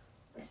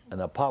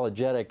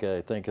apologetic,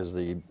 I think, is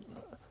the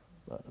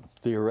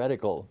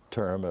theoretical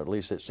term, or at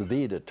least it's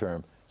the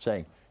term,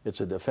 saying it's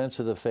a defense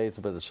of the faith,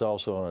 but it's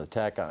also an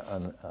attack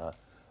on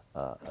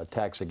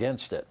attacks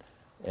against it,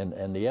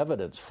 and the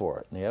evidence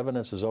for it. And the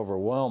evidence is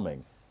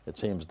overwhelming, it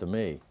seems to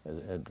me,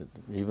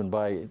 even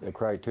by the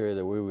criteria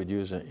that we would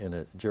use in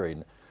a jury.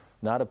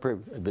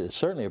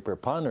 Certainly a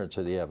preponderance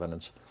of the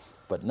evidence,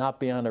 but not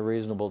beyond a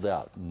reasonable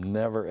doubt.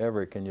 Never,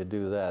 ever can you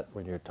do that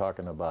when you're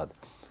talking about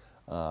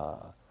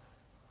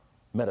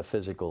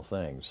metaphysical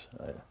things.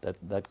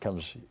 That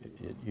comes,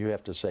 you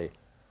have to say,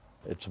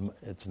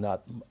 it's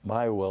not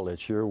my will,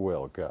 it's your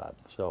will, God.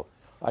 So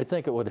I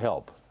think it would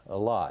help a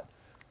lot.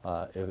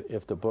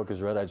 If the book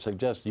is read, I'd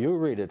suggest you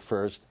read it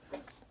first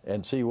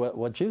and see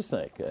what you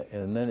think.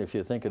 And then if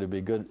you think it would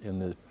be good in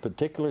the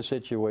particular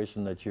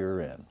situation that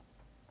you're in.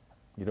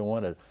 You don't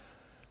want to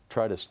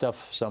try to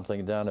stuff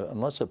something down,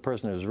 unless a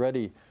person is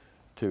ready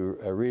to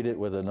read it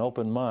with an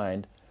open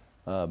mind.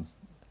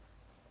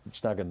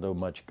 It's not going to do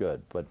much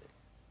good, but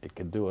it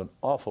can do an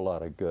awful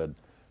lot of good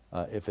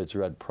if it's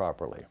read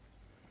properly.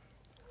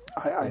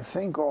 I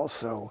think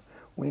also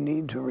we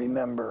need to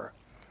remember,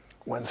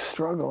 when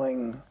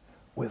struggling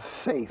with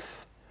faith,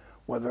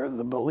 whether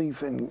the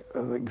belief in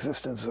the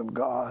existence of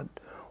God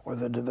or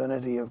the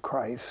divinity of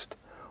Christ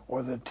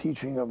or the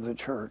teaching of the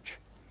church,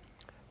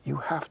 you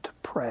have to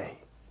pray.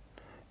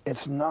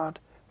 It's not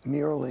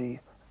merely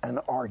an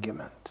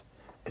argument.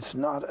 It's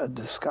not a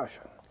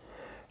discussion.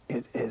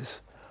 It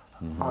is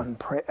in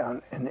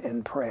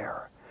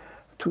prayer,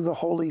 to the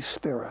Holy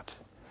Spirit,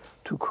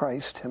 to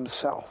Christ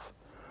himself,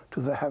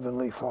 to the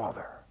Heavenly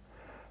Father,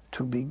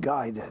 to be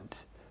guided.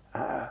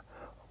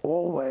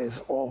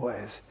 Always,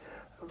 always,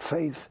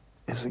 faith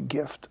is a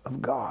gift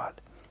of God.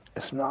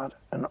 It's not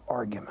an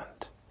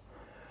argument.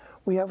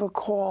 We have a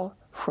call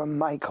from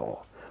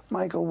Michael.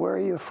 Michael, where are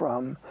you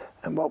from,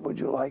 and what would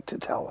you like to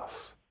tell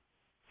us?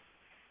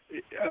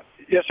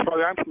 Yes,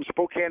 Father, I'm from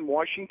Spokane,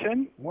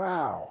 Washington.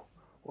 Wow,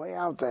 way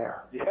out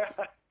there. Yeah.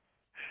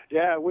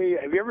 Have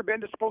you ever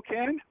been to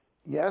Spokane?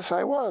 Yes,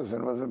 I was,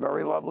 and it was a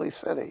very lovely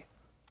city.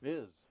 It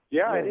is.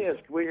 Yeah, it is.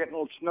 We get a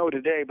little snow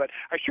today, but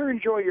I sure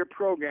enjoy your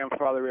program,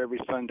 Father, every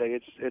Sunday.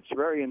 It's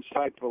very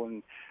insightful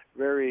and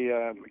very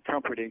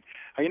comforting.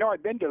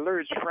 I've been to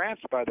Lourdes, France,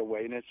 by the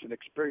way, and it's an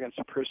experience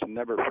a person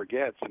never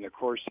forgets. And, of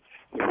course,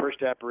 the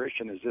first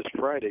apparition is this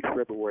Friday,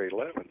 February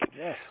 11th.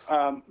 Yes.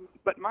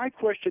 But my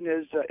question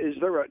is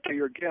there to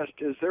your guest,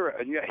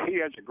 he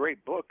has a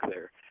great book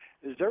there.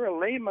 Is there a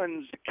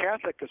Layman's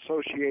Catholic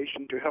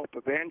Association to help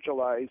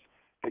evangelize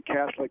the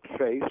Catholic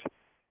faith?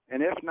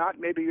 And if not,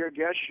 maybe your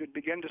guest should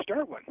begin to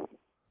start one.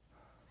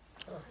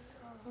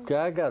 Okay,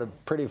 I got a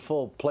pretty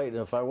full plate,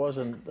 and if I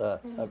wasn't,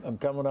 I'm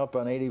coming up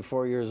on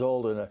 84 years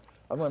old, and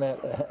I'm going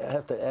to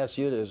have to ask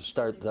you to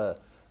start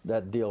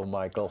that deal,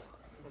 Michael.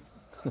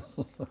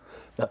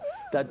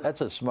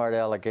 That's a smart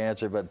aleck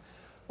answer, but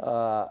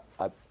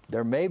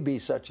there may be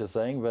such a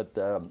thing, but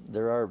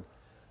there are.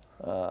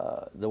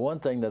 The one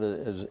thing that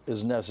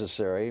is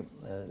necessary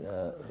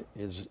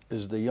is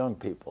the young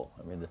people.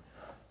 I mean,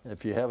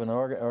 if you have an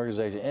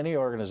organization, any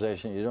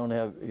organization, you don't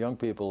have young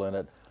people in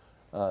it,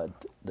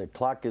 the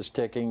clock is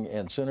ticking,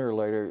 and sooner or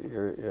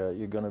later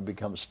you're going to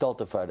become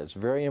stultified. It's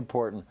very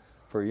important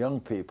for young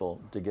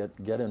people to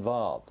get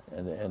involved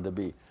and to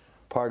be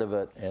part of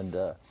it. And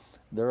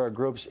there are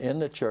groups in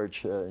the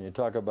church. You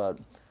talk about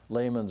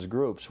layman's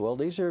groups. Well,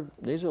 these are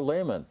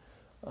laymen.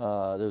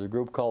 There's a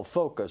group called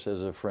Focus,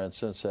 for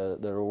instance,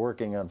 that are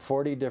working on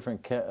 40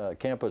 different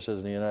campuses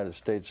in the United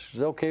States.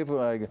 Is it okay if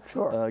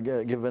I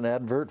give an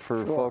advert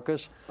for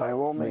Focus? By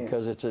all means.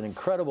 Because it's an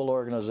incredible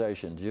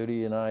organization.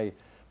 Judy and I,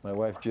 my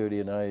wife Judy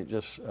and I,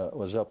 just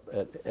was up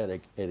at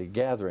a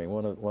gathering,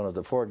 one of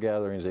the 4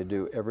 gatherings they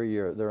do every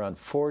year. They're on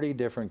 40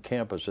 different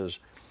campuses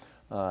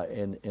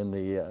in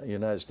the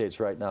United States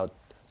right now,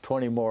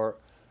 20 more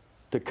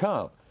to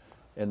come.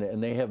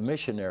 And they have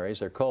missionaries.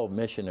 They're called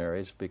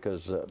missionaries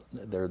because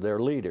they're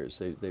leaders.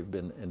 They've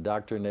been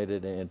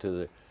indoctrinated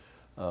into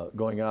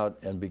going out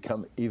and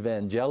become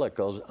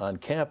evangelicals on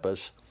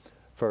campus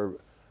for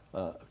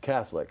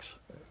Catholics,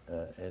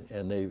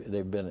 and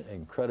they've been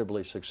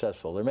incredibly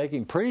successful. They're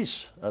making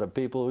priests out of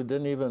people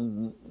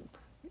who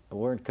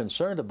weren't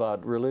concerned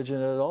about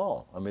religion at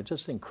all. I mean,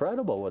 just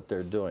incredible what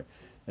they're doing.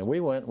 And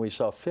we went and we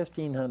saw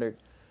 1,500. It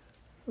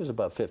was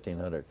about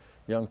 1,500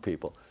 young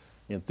people.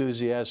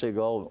 Enthusiastic,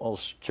 all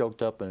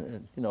choked up,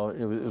 and it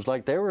was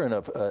like they were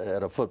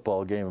at a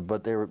football game,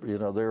 but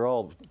they're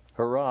all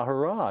hurrah,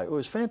 hurrah. It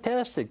was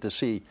fantastic to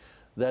see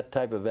that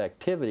type of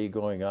activity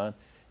going on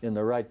in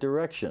the right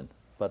direction.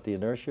 But the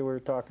inertia we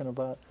were talking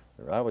about,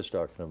 or I was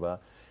talking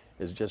about,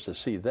 is just to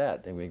see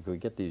that. I mean, we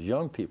get these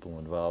young people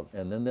involved,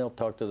 and then they'll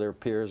talk to their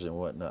peers and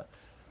whatnot.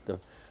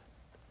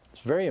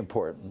 It's very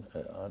important,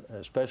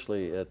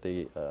 especially at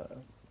the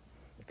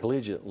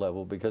collegiate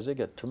level, because they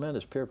get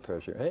tremendous peer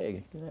pressure.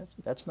 Hey,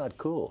 that's not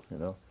cool,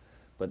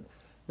 But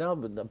now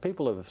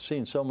people have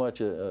seen so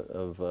much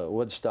of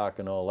Woodstock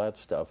and all that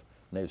stuff,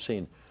 and they've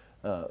seen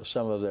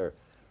some of the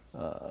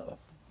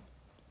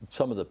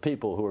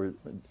people who are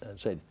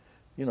saying,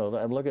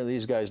 I'm looking at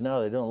these guys now.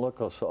 They don't look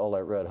all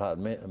that red hot,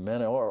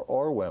 men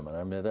or women.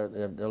 I mean,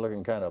 they're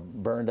looking kind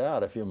of burned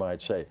out, if you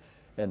might say,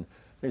 and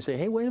they say,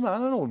 hey, wait a minute, I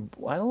don't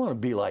want to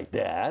be like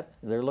that.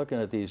 They're looking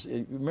at these.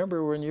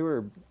 Remember when you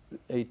were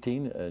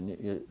 18 and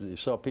you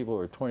saw people who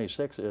were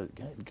 26,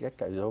 that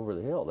guy's over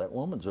the hill, that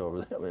woman's over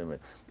the hill. I mean,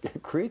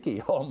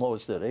 creaky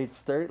almost at age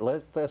 30,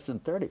 less than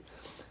 30.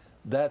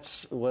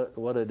 That's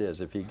what it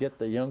is. If you get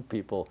the young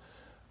people,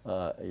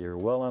 you're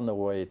well on the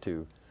way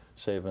to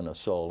saving a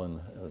soul. And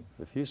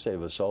if you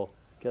save a soul,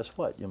 guess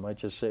what? You might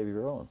just save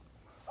your own.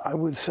 I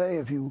would say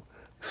if you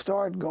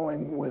start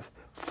going with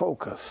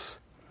Focus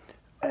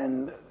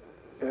and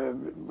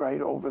right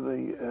over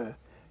the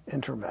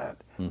internet,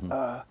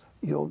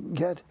 you'll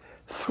get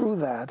through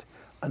that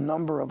a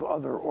number of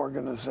other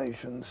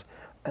organizations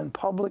and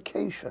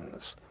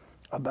publications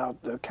about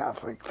the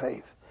Catholic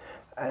faith.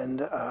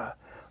 And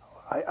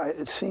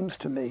it seems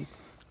to me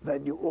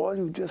that all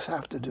you just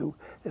have to do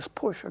is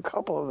push a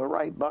couple of the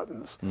right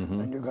buttons,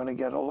 and you're going to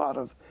get a lot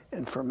of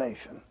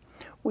information.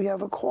 We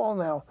have a call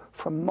now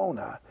from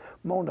Mona.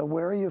 Mona,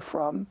 where are you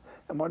from,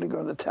 and what are you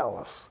going to tell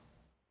us?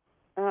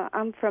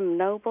 I'm from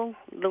Noble,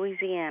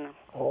 Louisiana.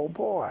 Oh,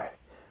 boy.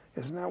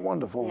 Isn't that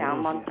wonderful? Yeah,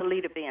 I'm on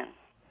Toledo Bend.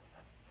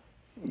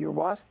 You're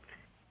what?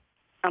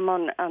 I'm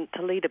on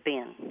Toledo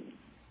Bend.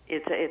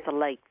 It's a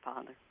lake,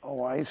 Father.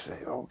 Oh, I see.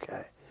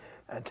 Okay.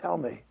 And tell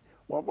me,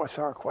 what was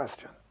our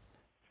question?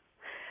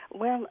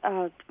 Well,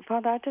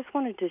 Father, I just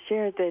wanted to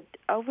share that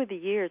over the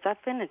years,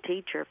 I've been a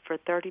teacher for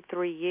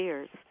 33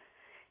 years.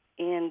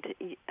 And,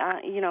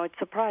 it's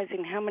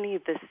surprising how many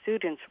of the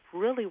students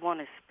really want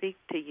to speak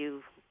to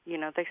you.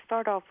 They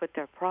start off with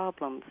their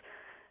problems,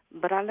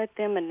 but I let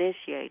them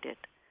initiate it.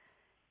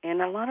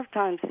 And a lot of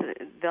times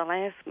they'll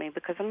ask me,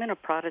 because I'm in a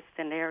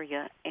Protestant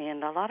area,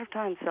 and a lot of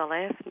times they'll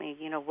ask me,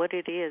 what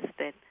it is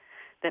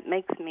that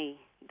makes me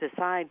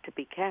decide to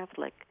be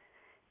Catholic.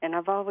 And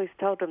I've always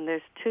told them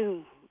there's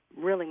two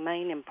really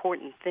main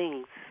important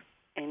things,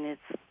 and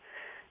it's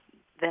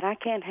that I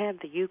can't have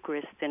the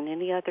Eucharist in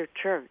any other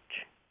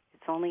church.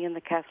 It's only in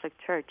the Catholic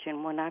Church.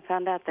 And when I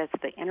found out that's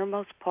the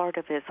innermost part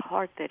of his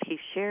heart that he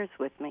shares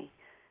with me,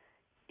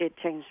 it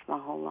changed my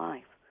whole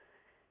life.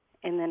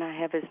 And then I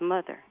have his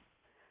mother.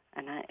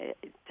 And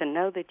to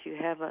know that you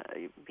have,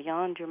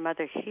 beyond your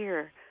mother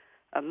here,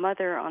 a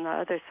mother on the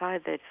other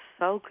side that's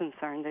so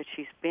concerned that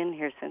she's been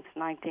here since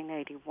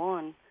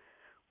 1981,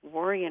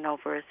 worrying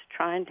over us,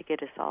 trying to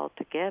get us all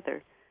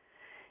together.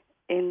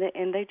 And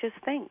they just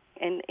think.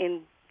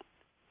 And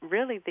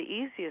really the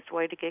easiest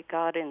way to get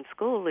God in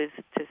school is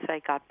to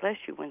say, God bless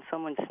you. When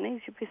someone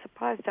sneezes, you'd be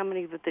surprised how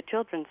many of the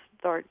children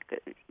start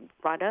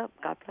right up,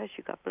 God bless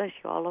you,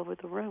 all over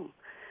the room.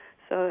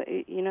 So,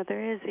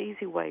 there is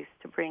easy ways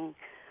to bring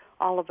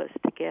all of us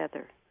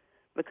together,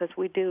 because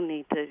we do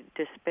need to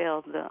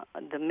dispel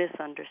the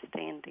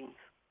misunderstandings.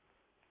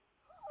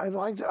 I'd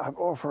like to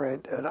offer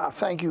it, and I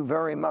thank you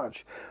very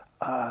much.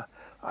 I'd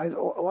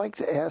like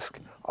to ask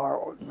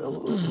our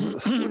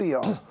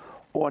studio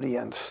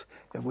audience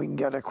if we can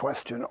get a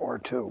question or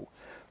two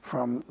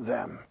from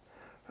them.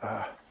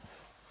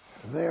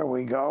 There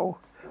we go.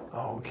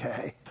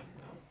 Okay.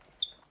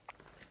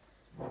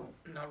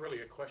 Not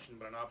really a question,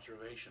 but an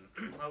observation.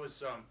 I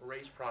was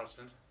raised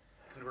Protestant,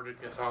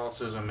 converted to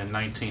Catholicism in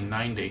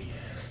 1990,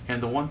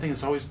 and the one thing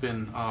that's always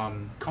been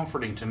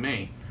comforting to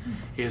me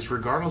is,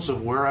 regardless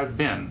of where I've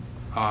been,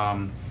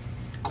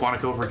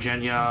 Quantico,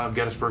 Virginia,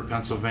 Gettysburg,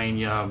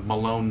 Pennsylvania,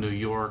 Malone, New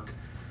York,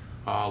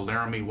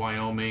 Laramie,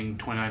 Wyoming,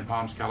 29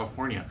 Palms,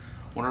 California,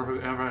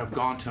 whenever I've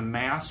gone to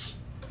Mass,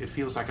 it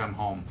feels like I'm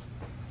home.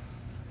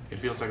 It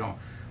feels like home.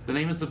 The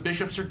names of the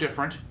bishops are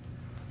different,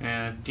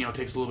 and it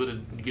takes a little bit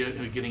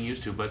of getting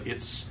used to, but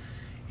it's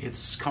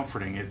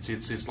comforting.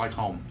 It's like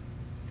home.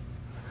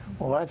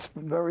 Well, that's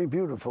very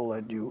beautiful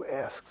that you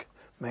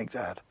make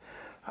that.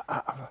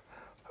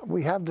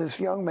 We have this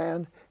young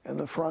man in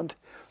the front,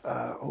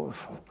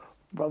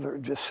 Brother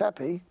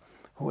Giuseppe,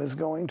 who is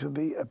going to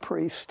be a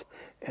priest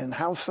in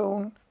how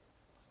soon?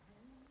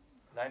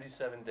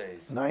 97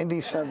 days.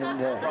 97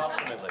 days.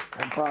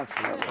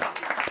 Approximately.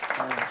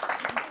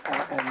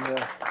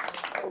 And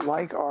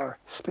like our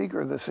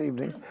speaker this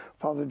evening,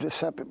 Brother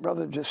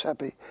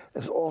Giuseppe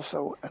is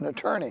also an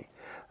attorney.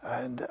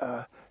 And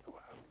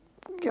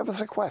give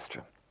us a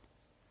question.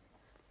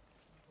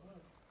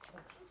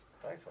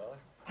 Thanks, Father.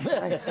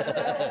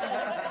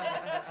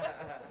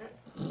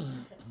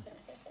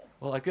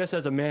 Well, I guess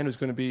as a man who's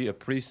going to be a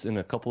priest in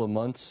a couple of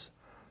months,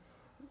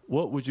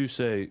 what would you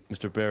say,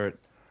 Mr. Barrett,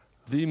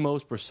 the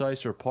most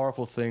precise or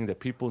powerful thing that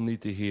people need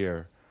to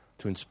hear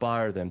to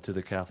inspire them to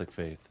the Catholic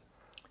faith?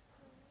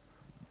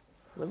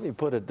 Let me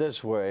put it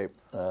this way,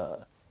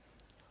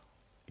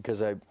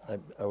 because I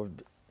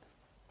would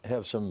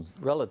have some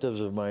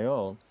relatives of my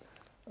own,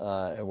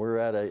 and we're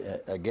at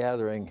a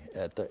gathering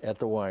at the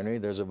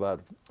winery. There's about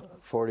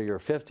 40 or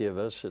 50 of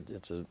us.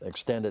 It's an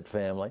extended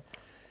family,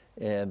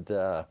 and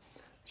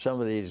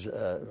some of these,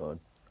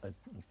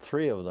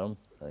 three of them,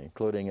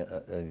 including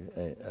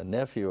a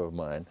nephew of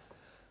mine,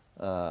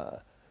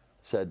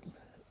 said,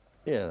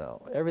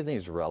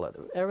 everything's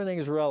relative.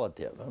 Everything's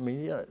relative. I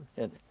mean,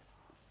 and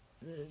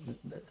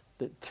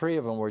the three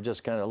of them were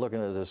just kind of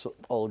looking at this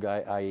old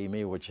guy, i.e.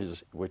 me, which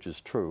is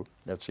true.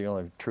 That's the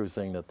only true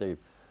thing that they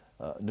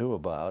knew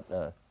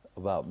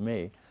about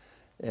me.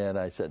 And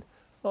I said,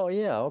 oh,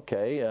 yeah,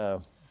 okay,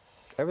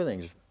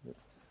 everything's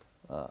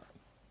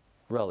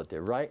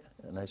relative, right?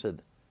 And I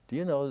said, do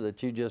you know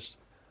that you just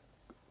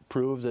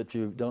proved that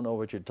you don't know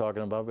what you're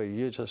talking about, but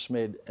you just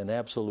made an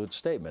absolute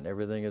statement.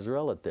 Everything is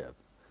relative.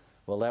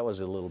 Well, that was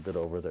a little bit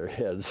over their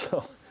heads.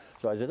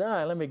 So I said,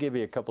 let me give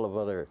you a couple of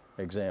other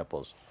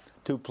examples.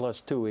 2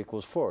 + 2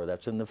 = 4.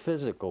 That's in the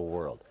physical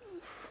world.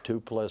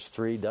 2 +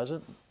 3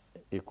 doesn't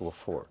equal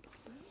 4.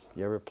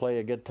 You ever play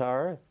a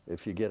guitar?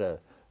 If you get an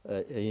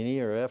E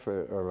or F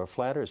or a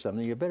flat or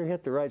something, you better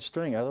hit the right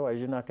string, otherwise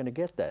you're not going to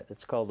get that.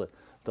 It's called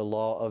the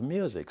law of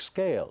music,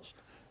 scales.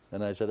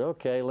 And I said,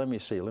 okay, let me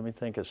see. Let me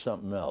think of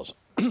something else.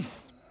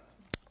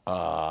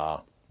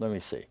 Let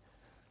me see.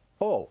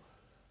 Oh,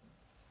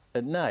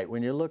 at night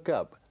when you look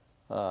up,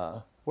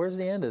 where's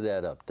the end of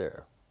that up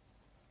there?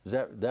 Is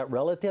that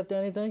relative to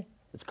anything?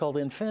 It's called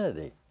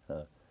infinity.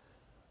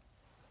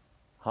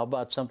 How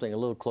about something a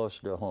little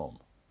closer to home?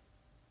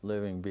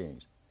 Living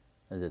beings.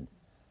 I said,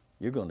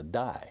 you're going to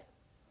die.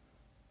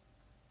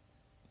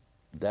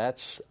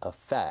 That's a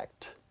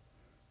fact.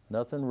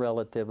 Nothing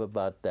relative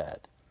about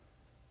that.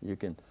 You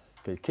can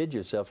kid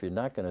yourself, you're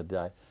not going to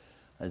die.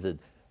 I said,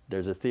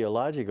 there's a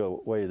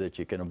theological way that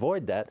you can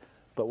avoid that,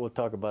 but we'll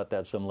talk about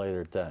that some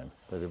later time.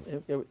 But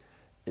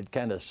it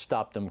kind of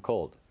stopped them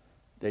cold.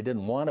 They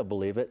didn't want to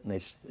believe it,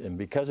 and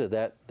because of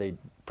that, they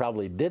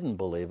probably didn't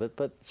believe it,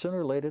 but sooner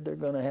or later they're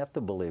going to have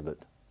to believe it,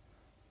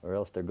 or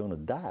else they're going to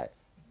die,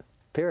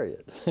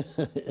 period.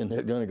 And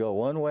they're going to go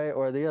one way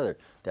or the other.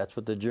 That's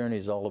what the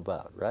journey's all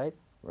about, right?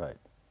 Right.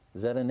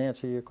 Is that an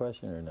answer to your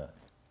question or not?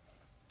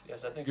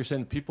 Yes, I think you're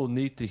saying people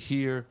need to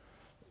hear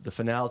the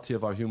finality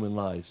of our human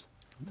lives.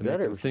 To make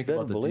them think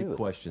about the deep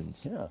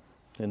questions. Yeah.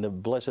 And the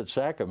Blessed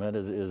Sacrament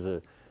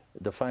is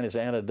the finest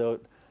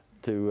antidote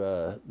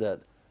to that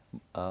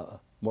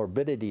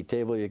morbidity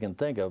table you can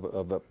think of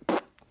a,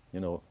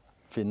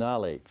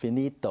 finale,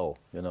 finito,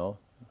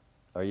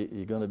 Are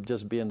you going to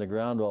just be in the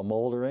ground while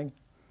moldering?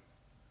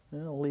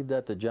 Leave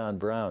that to John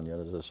Brown,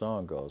 as the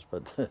song goes.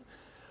 But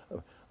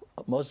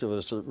most of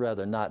us would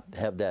rather not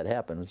have that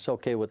happen. It's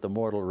okay with the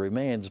mortal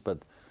remains, but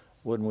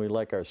wouldn't we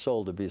like our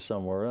soul to be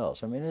somewhere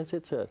else? I mean,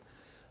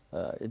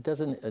 it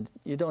doesn't.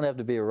 You don't have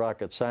to be a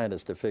rocket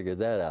scientist to figure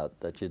that out.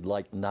 That you'd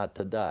like not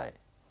to die.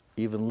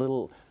 Even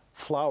little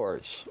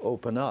flowers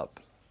open up.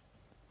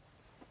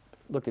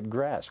 Look at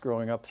grass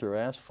growing up through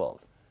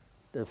asphalt.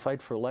 The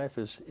fight for life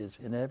is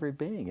in every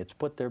being. It's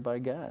put there by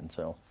God.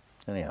 So,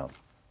 anyhow,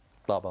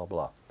 blah blah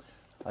blah.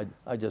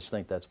 I just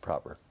think that's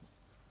proper.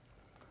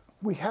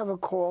 We have a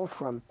call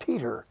from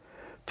Peter.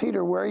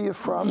 Peter, where are you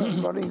from,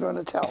 and what are you going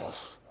to tell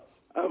us?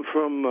 I'm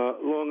from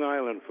Long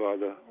Island,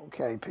 Father.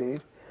 Okay,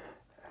 Pete.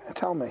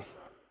 Tell me.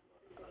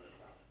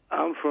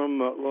 I'm from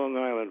Long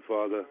Island,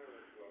 Father.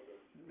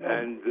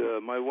 And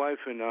my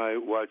wife and I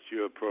watch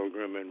your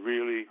program and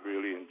really,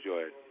 really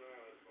enjoy it.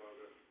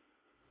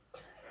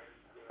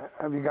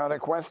 Have you got a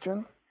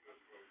question?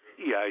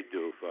 Yeah, I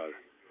do, Father.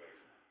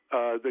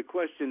 The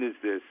question is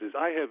this,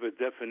 I have a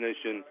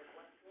definition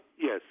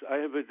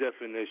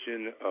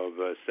of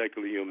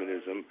secular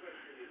humanism,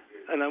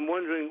 and I'm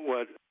wondering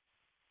what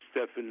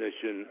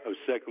definition of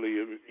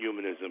secular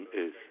humanism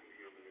is.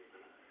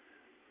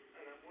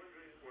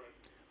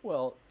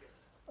 Well,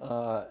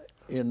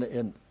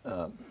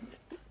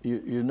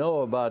 you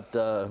know about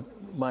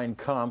Mein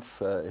Kampf.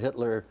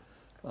 Hitler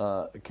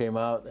came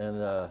out,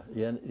 and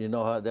you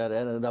know how that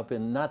ended up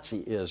in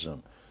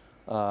Nazism.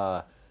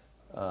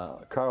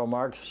 Karl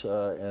Marx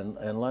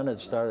and Lenin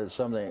started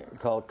something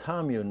called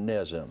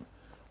communism.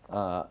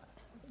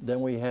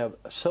 Then we have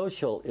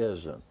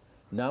socialism.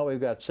 Now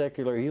we've got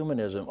secular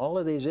humanism. All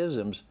of these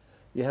isms,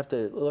 you have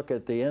to look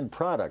at the end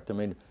product. I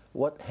mean,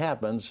 what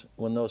happens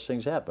when those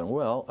things happen?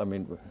 Well, I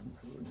mean,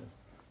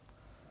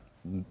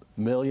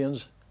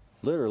 millions,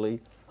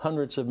 literally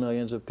hundreds of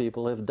millions of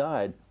people have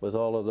died with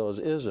all of those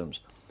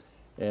isms.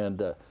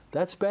 And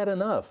that's bad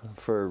enough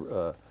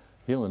for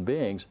human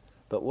beings.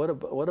 But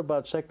what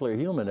about secular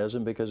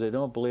humanism? Because they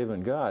don't believe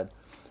in God.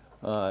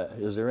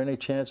 Is there any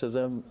chance of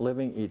them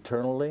living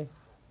eternally?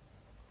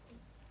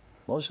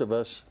 Most of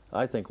us,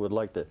 I think, would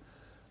like to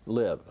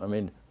live. I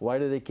mean, why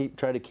do they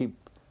try to keep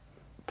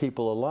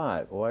people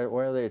alive? Why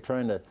are they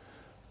trying to,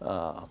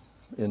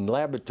 in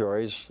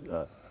laboratories,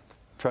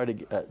 try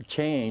to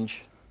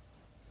change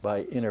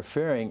by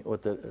interfering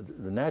with the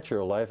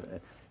natural life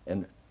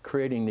and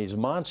creating these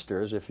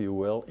monsters, if you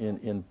will,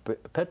 in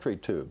Petri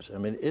tubes? I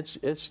mean,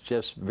 it's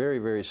just very,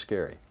 very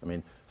scary. I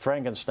mean,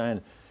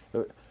 Frankenstein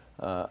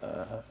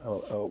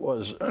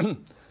was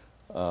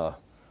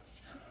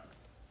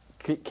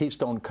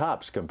Keystone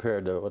Cops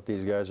compared to what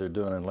these guys are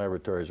doing in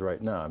laboratories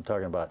right now. I'm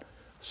talking about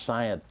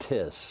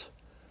scientists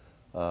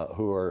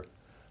who are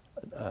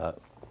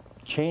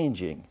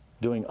changing,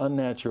 doing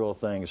unnatural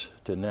things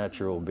to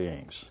natural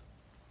beings.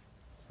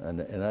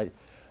 And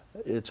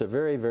it's a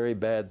very, very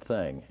bad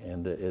thing,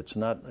 and it's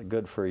not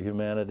good for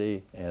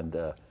humanity, and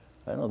I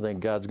don't think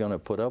God's going to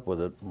put up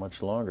with it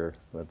much longer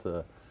with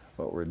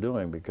what we're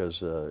doing,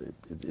 because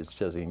it's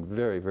just getting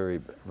very, very,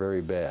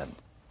 very bad.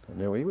 And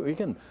then we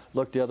can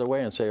look the other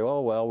way and say, oh,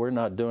 well, we're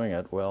not doing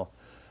it. Well,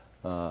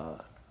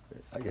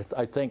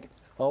 I think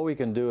all we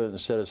can do is,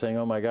 instead of saying,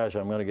 oh, my gosh,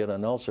 I'm going to get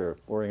an ulcer,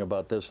 worrying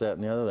about this, that,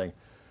 and the other thing,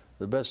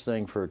 the best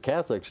thing for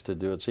Catholics to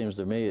do, it seems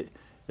to me,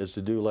 is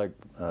to do like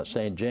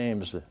St.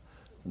 James,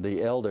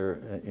 the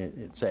elder,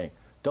 saying,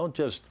 don't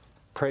just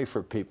pray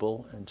for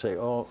people and say,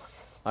 oh,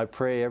 I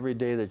pray every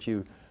day that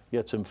you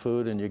get some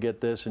food and you get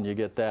this and you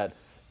get that.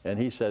 And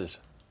he says,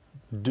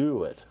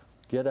 do it.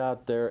 Get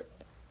out there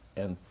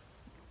and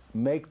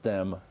make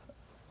them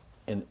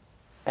and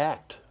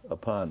act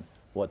upon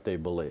what they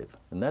believe.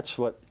 And that's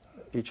what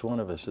each one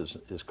of us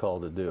is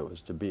called to do,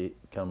 is to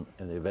become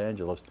an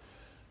evangelist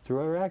through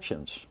our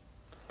actions.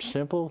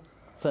 Simple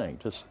thing.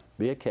 Just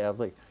be a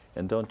Catholic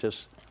and don't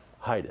just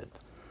hide it.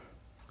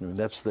 I mean,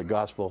 that's the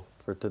gospel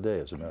for today,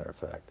 as a matter of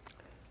fact.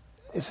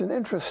 It's an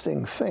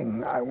interesting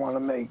thing. I want to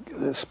make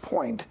this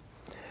point.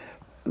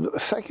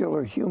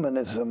 Secular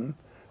humanism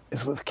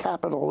is with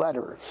capital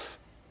letters.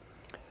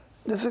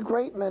 There's a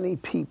great many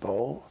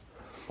people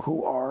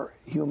who are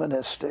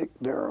humanistic.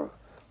 They're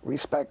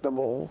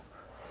respectable,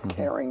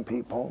 caring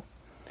people,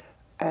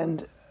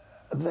 and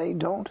they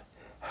don't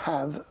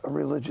have a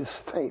religious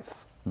faith.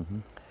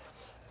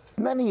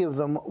 Many of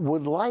them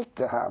would like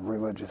to have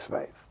religious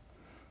faith,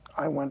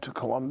 I went to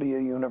Columbia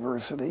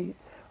University.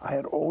 I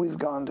had always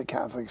gone to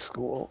Catholic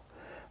school,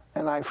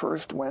 and I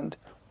first went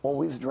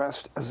always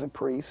dressed as a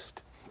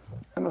priest,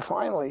 and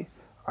finally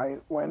I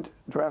went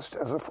dressed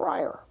as a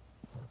friar.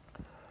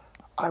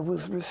 I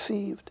was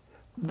received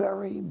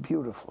very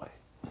beautifully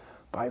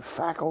by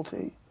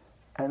faculty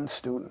and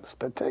students,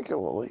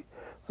 particularly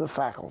the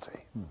faculty.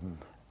 Mm-hmm.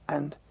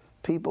 And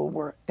people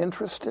were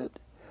interested.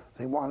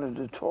 They wanted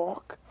to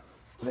talk.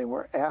 They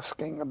were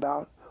asking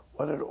about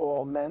what it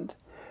all meant.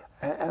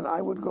 And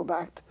I would go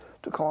back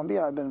to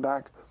Columbia. I've been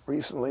back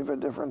recently for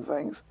different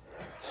things.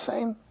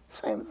 Same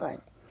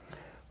thing.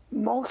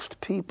 Most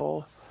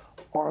people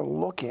are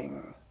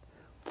looking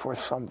for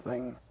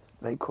something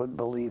they could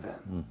believe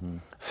in. Mm-hmm.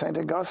 St.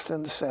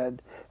 Augustine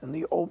said in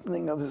the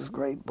opening of his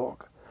great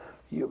book,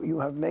 you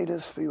have made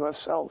us for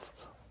yourself,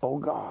 O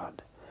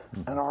God,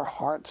 mm-hmm. and our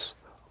hearts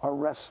are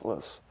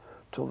restless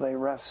till they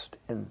rest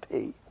in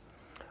peace.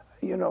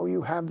 You know,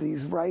 you have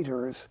these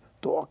writers,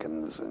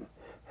 Dawkins and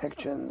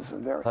Hitchens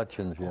and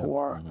Hutchins, yeah. who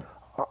are,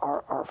 mm-hmm.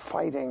 are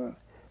fighting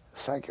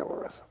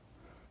secularism.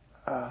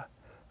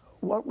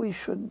 What we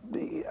should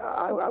be,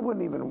 I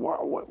wouldn't even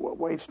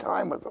waste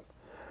time with them.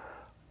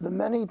 The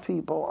many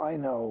people I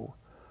know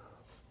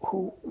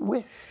who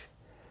wish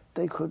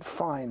they could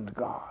find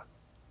God.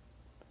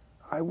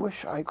 I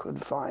wish I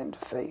could find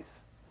faith.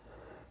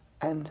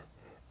 And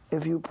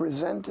if you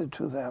presented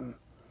to them,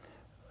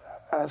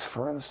 as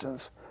for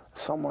instance,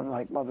 someone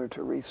like Mother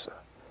Teresa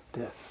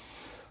did,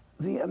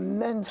 the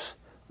immense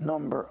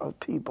number of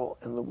people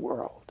in the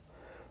world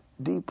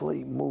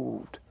deeply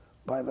moved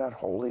by that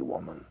holy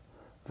woman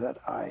that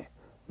I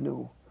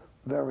knew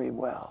very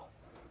well.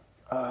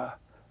 I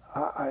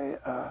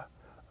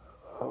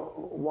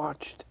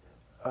watched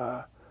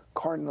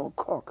Cardinal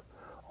Cook,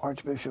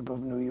 Archbishop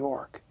of New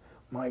York,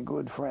 my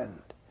good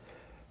friend.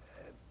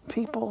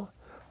 People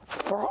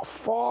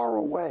far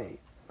away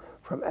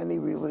from any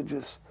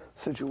religious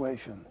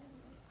situation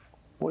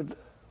would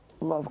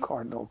love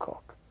Cardinal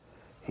Cook.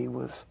 He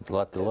was... It's a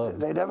lot to love.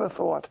 They never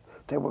thought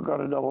they were going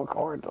to know a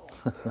cardinal.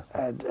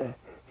 And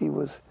he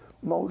was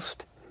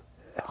most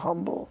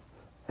humble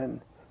and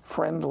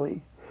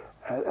friendly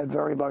and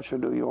very much a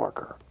New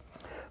Yorker.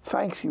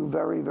 Thanks you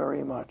very,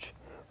 very much,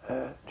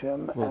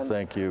 Jim. Well, and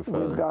thank you,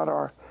 Father. We've got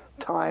our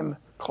time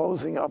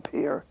closing up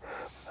here.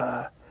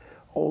 O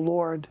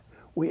Lord,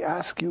 we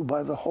ask you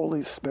by the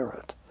Holy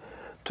Spirit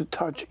to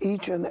touch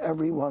each and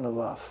every one of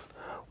us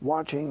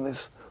watching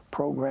this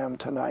program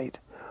tonight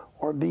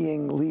or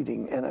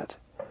leading in it,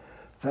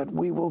 that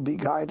we will be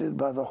guided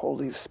by the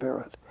Holy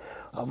Spirit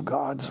of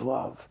God's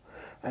love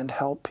and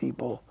help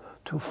people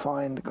to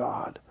find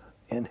God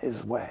in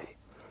his way.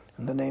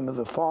 In the name of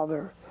the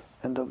Father,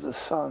 and of the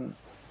Son,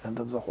 and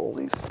of the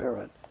Holy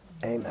Spirit.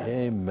 Amen.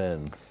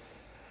 Amen.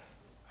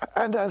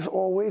 And as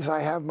always,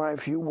 I have my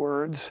few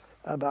words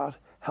about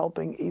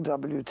helping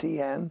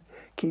EWTN,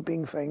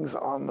 keeping things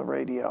on the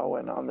radio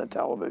and on the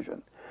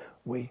television.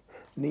 We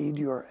need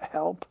your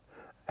help,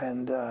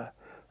 and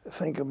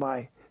think of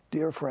my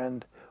dear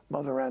friend,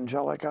 Mother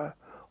Angelica,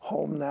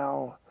 home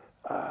now,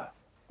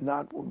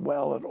 not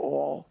well at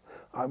all.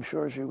 I'm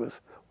sure she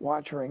was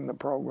watching the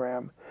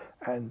program,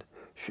 and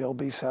she'll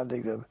be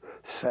sending to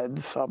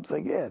send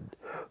something in.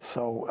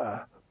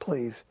 So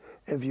please,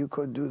 if you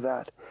could do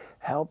that,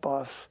 help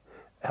us,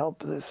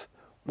 help this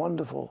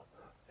wonderful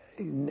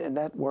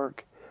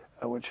network,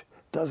 which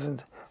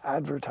doesn't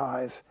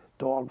advertise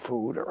dog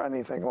food or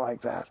anything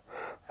like that.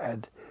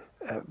 And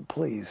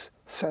please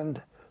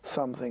send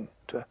something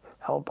to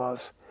help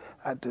us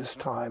at this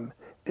time.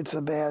 It's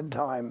a bad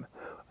time,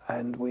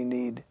 and we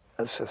need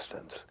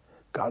assistance.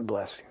 God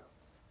bless you.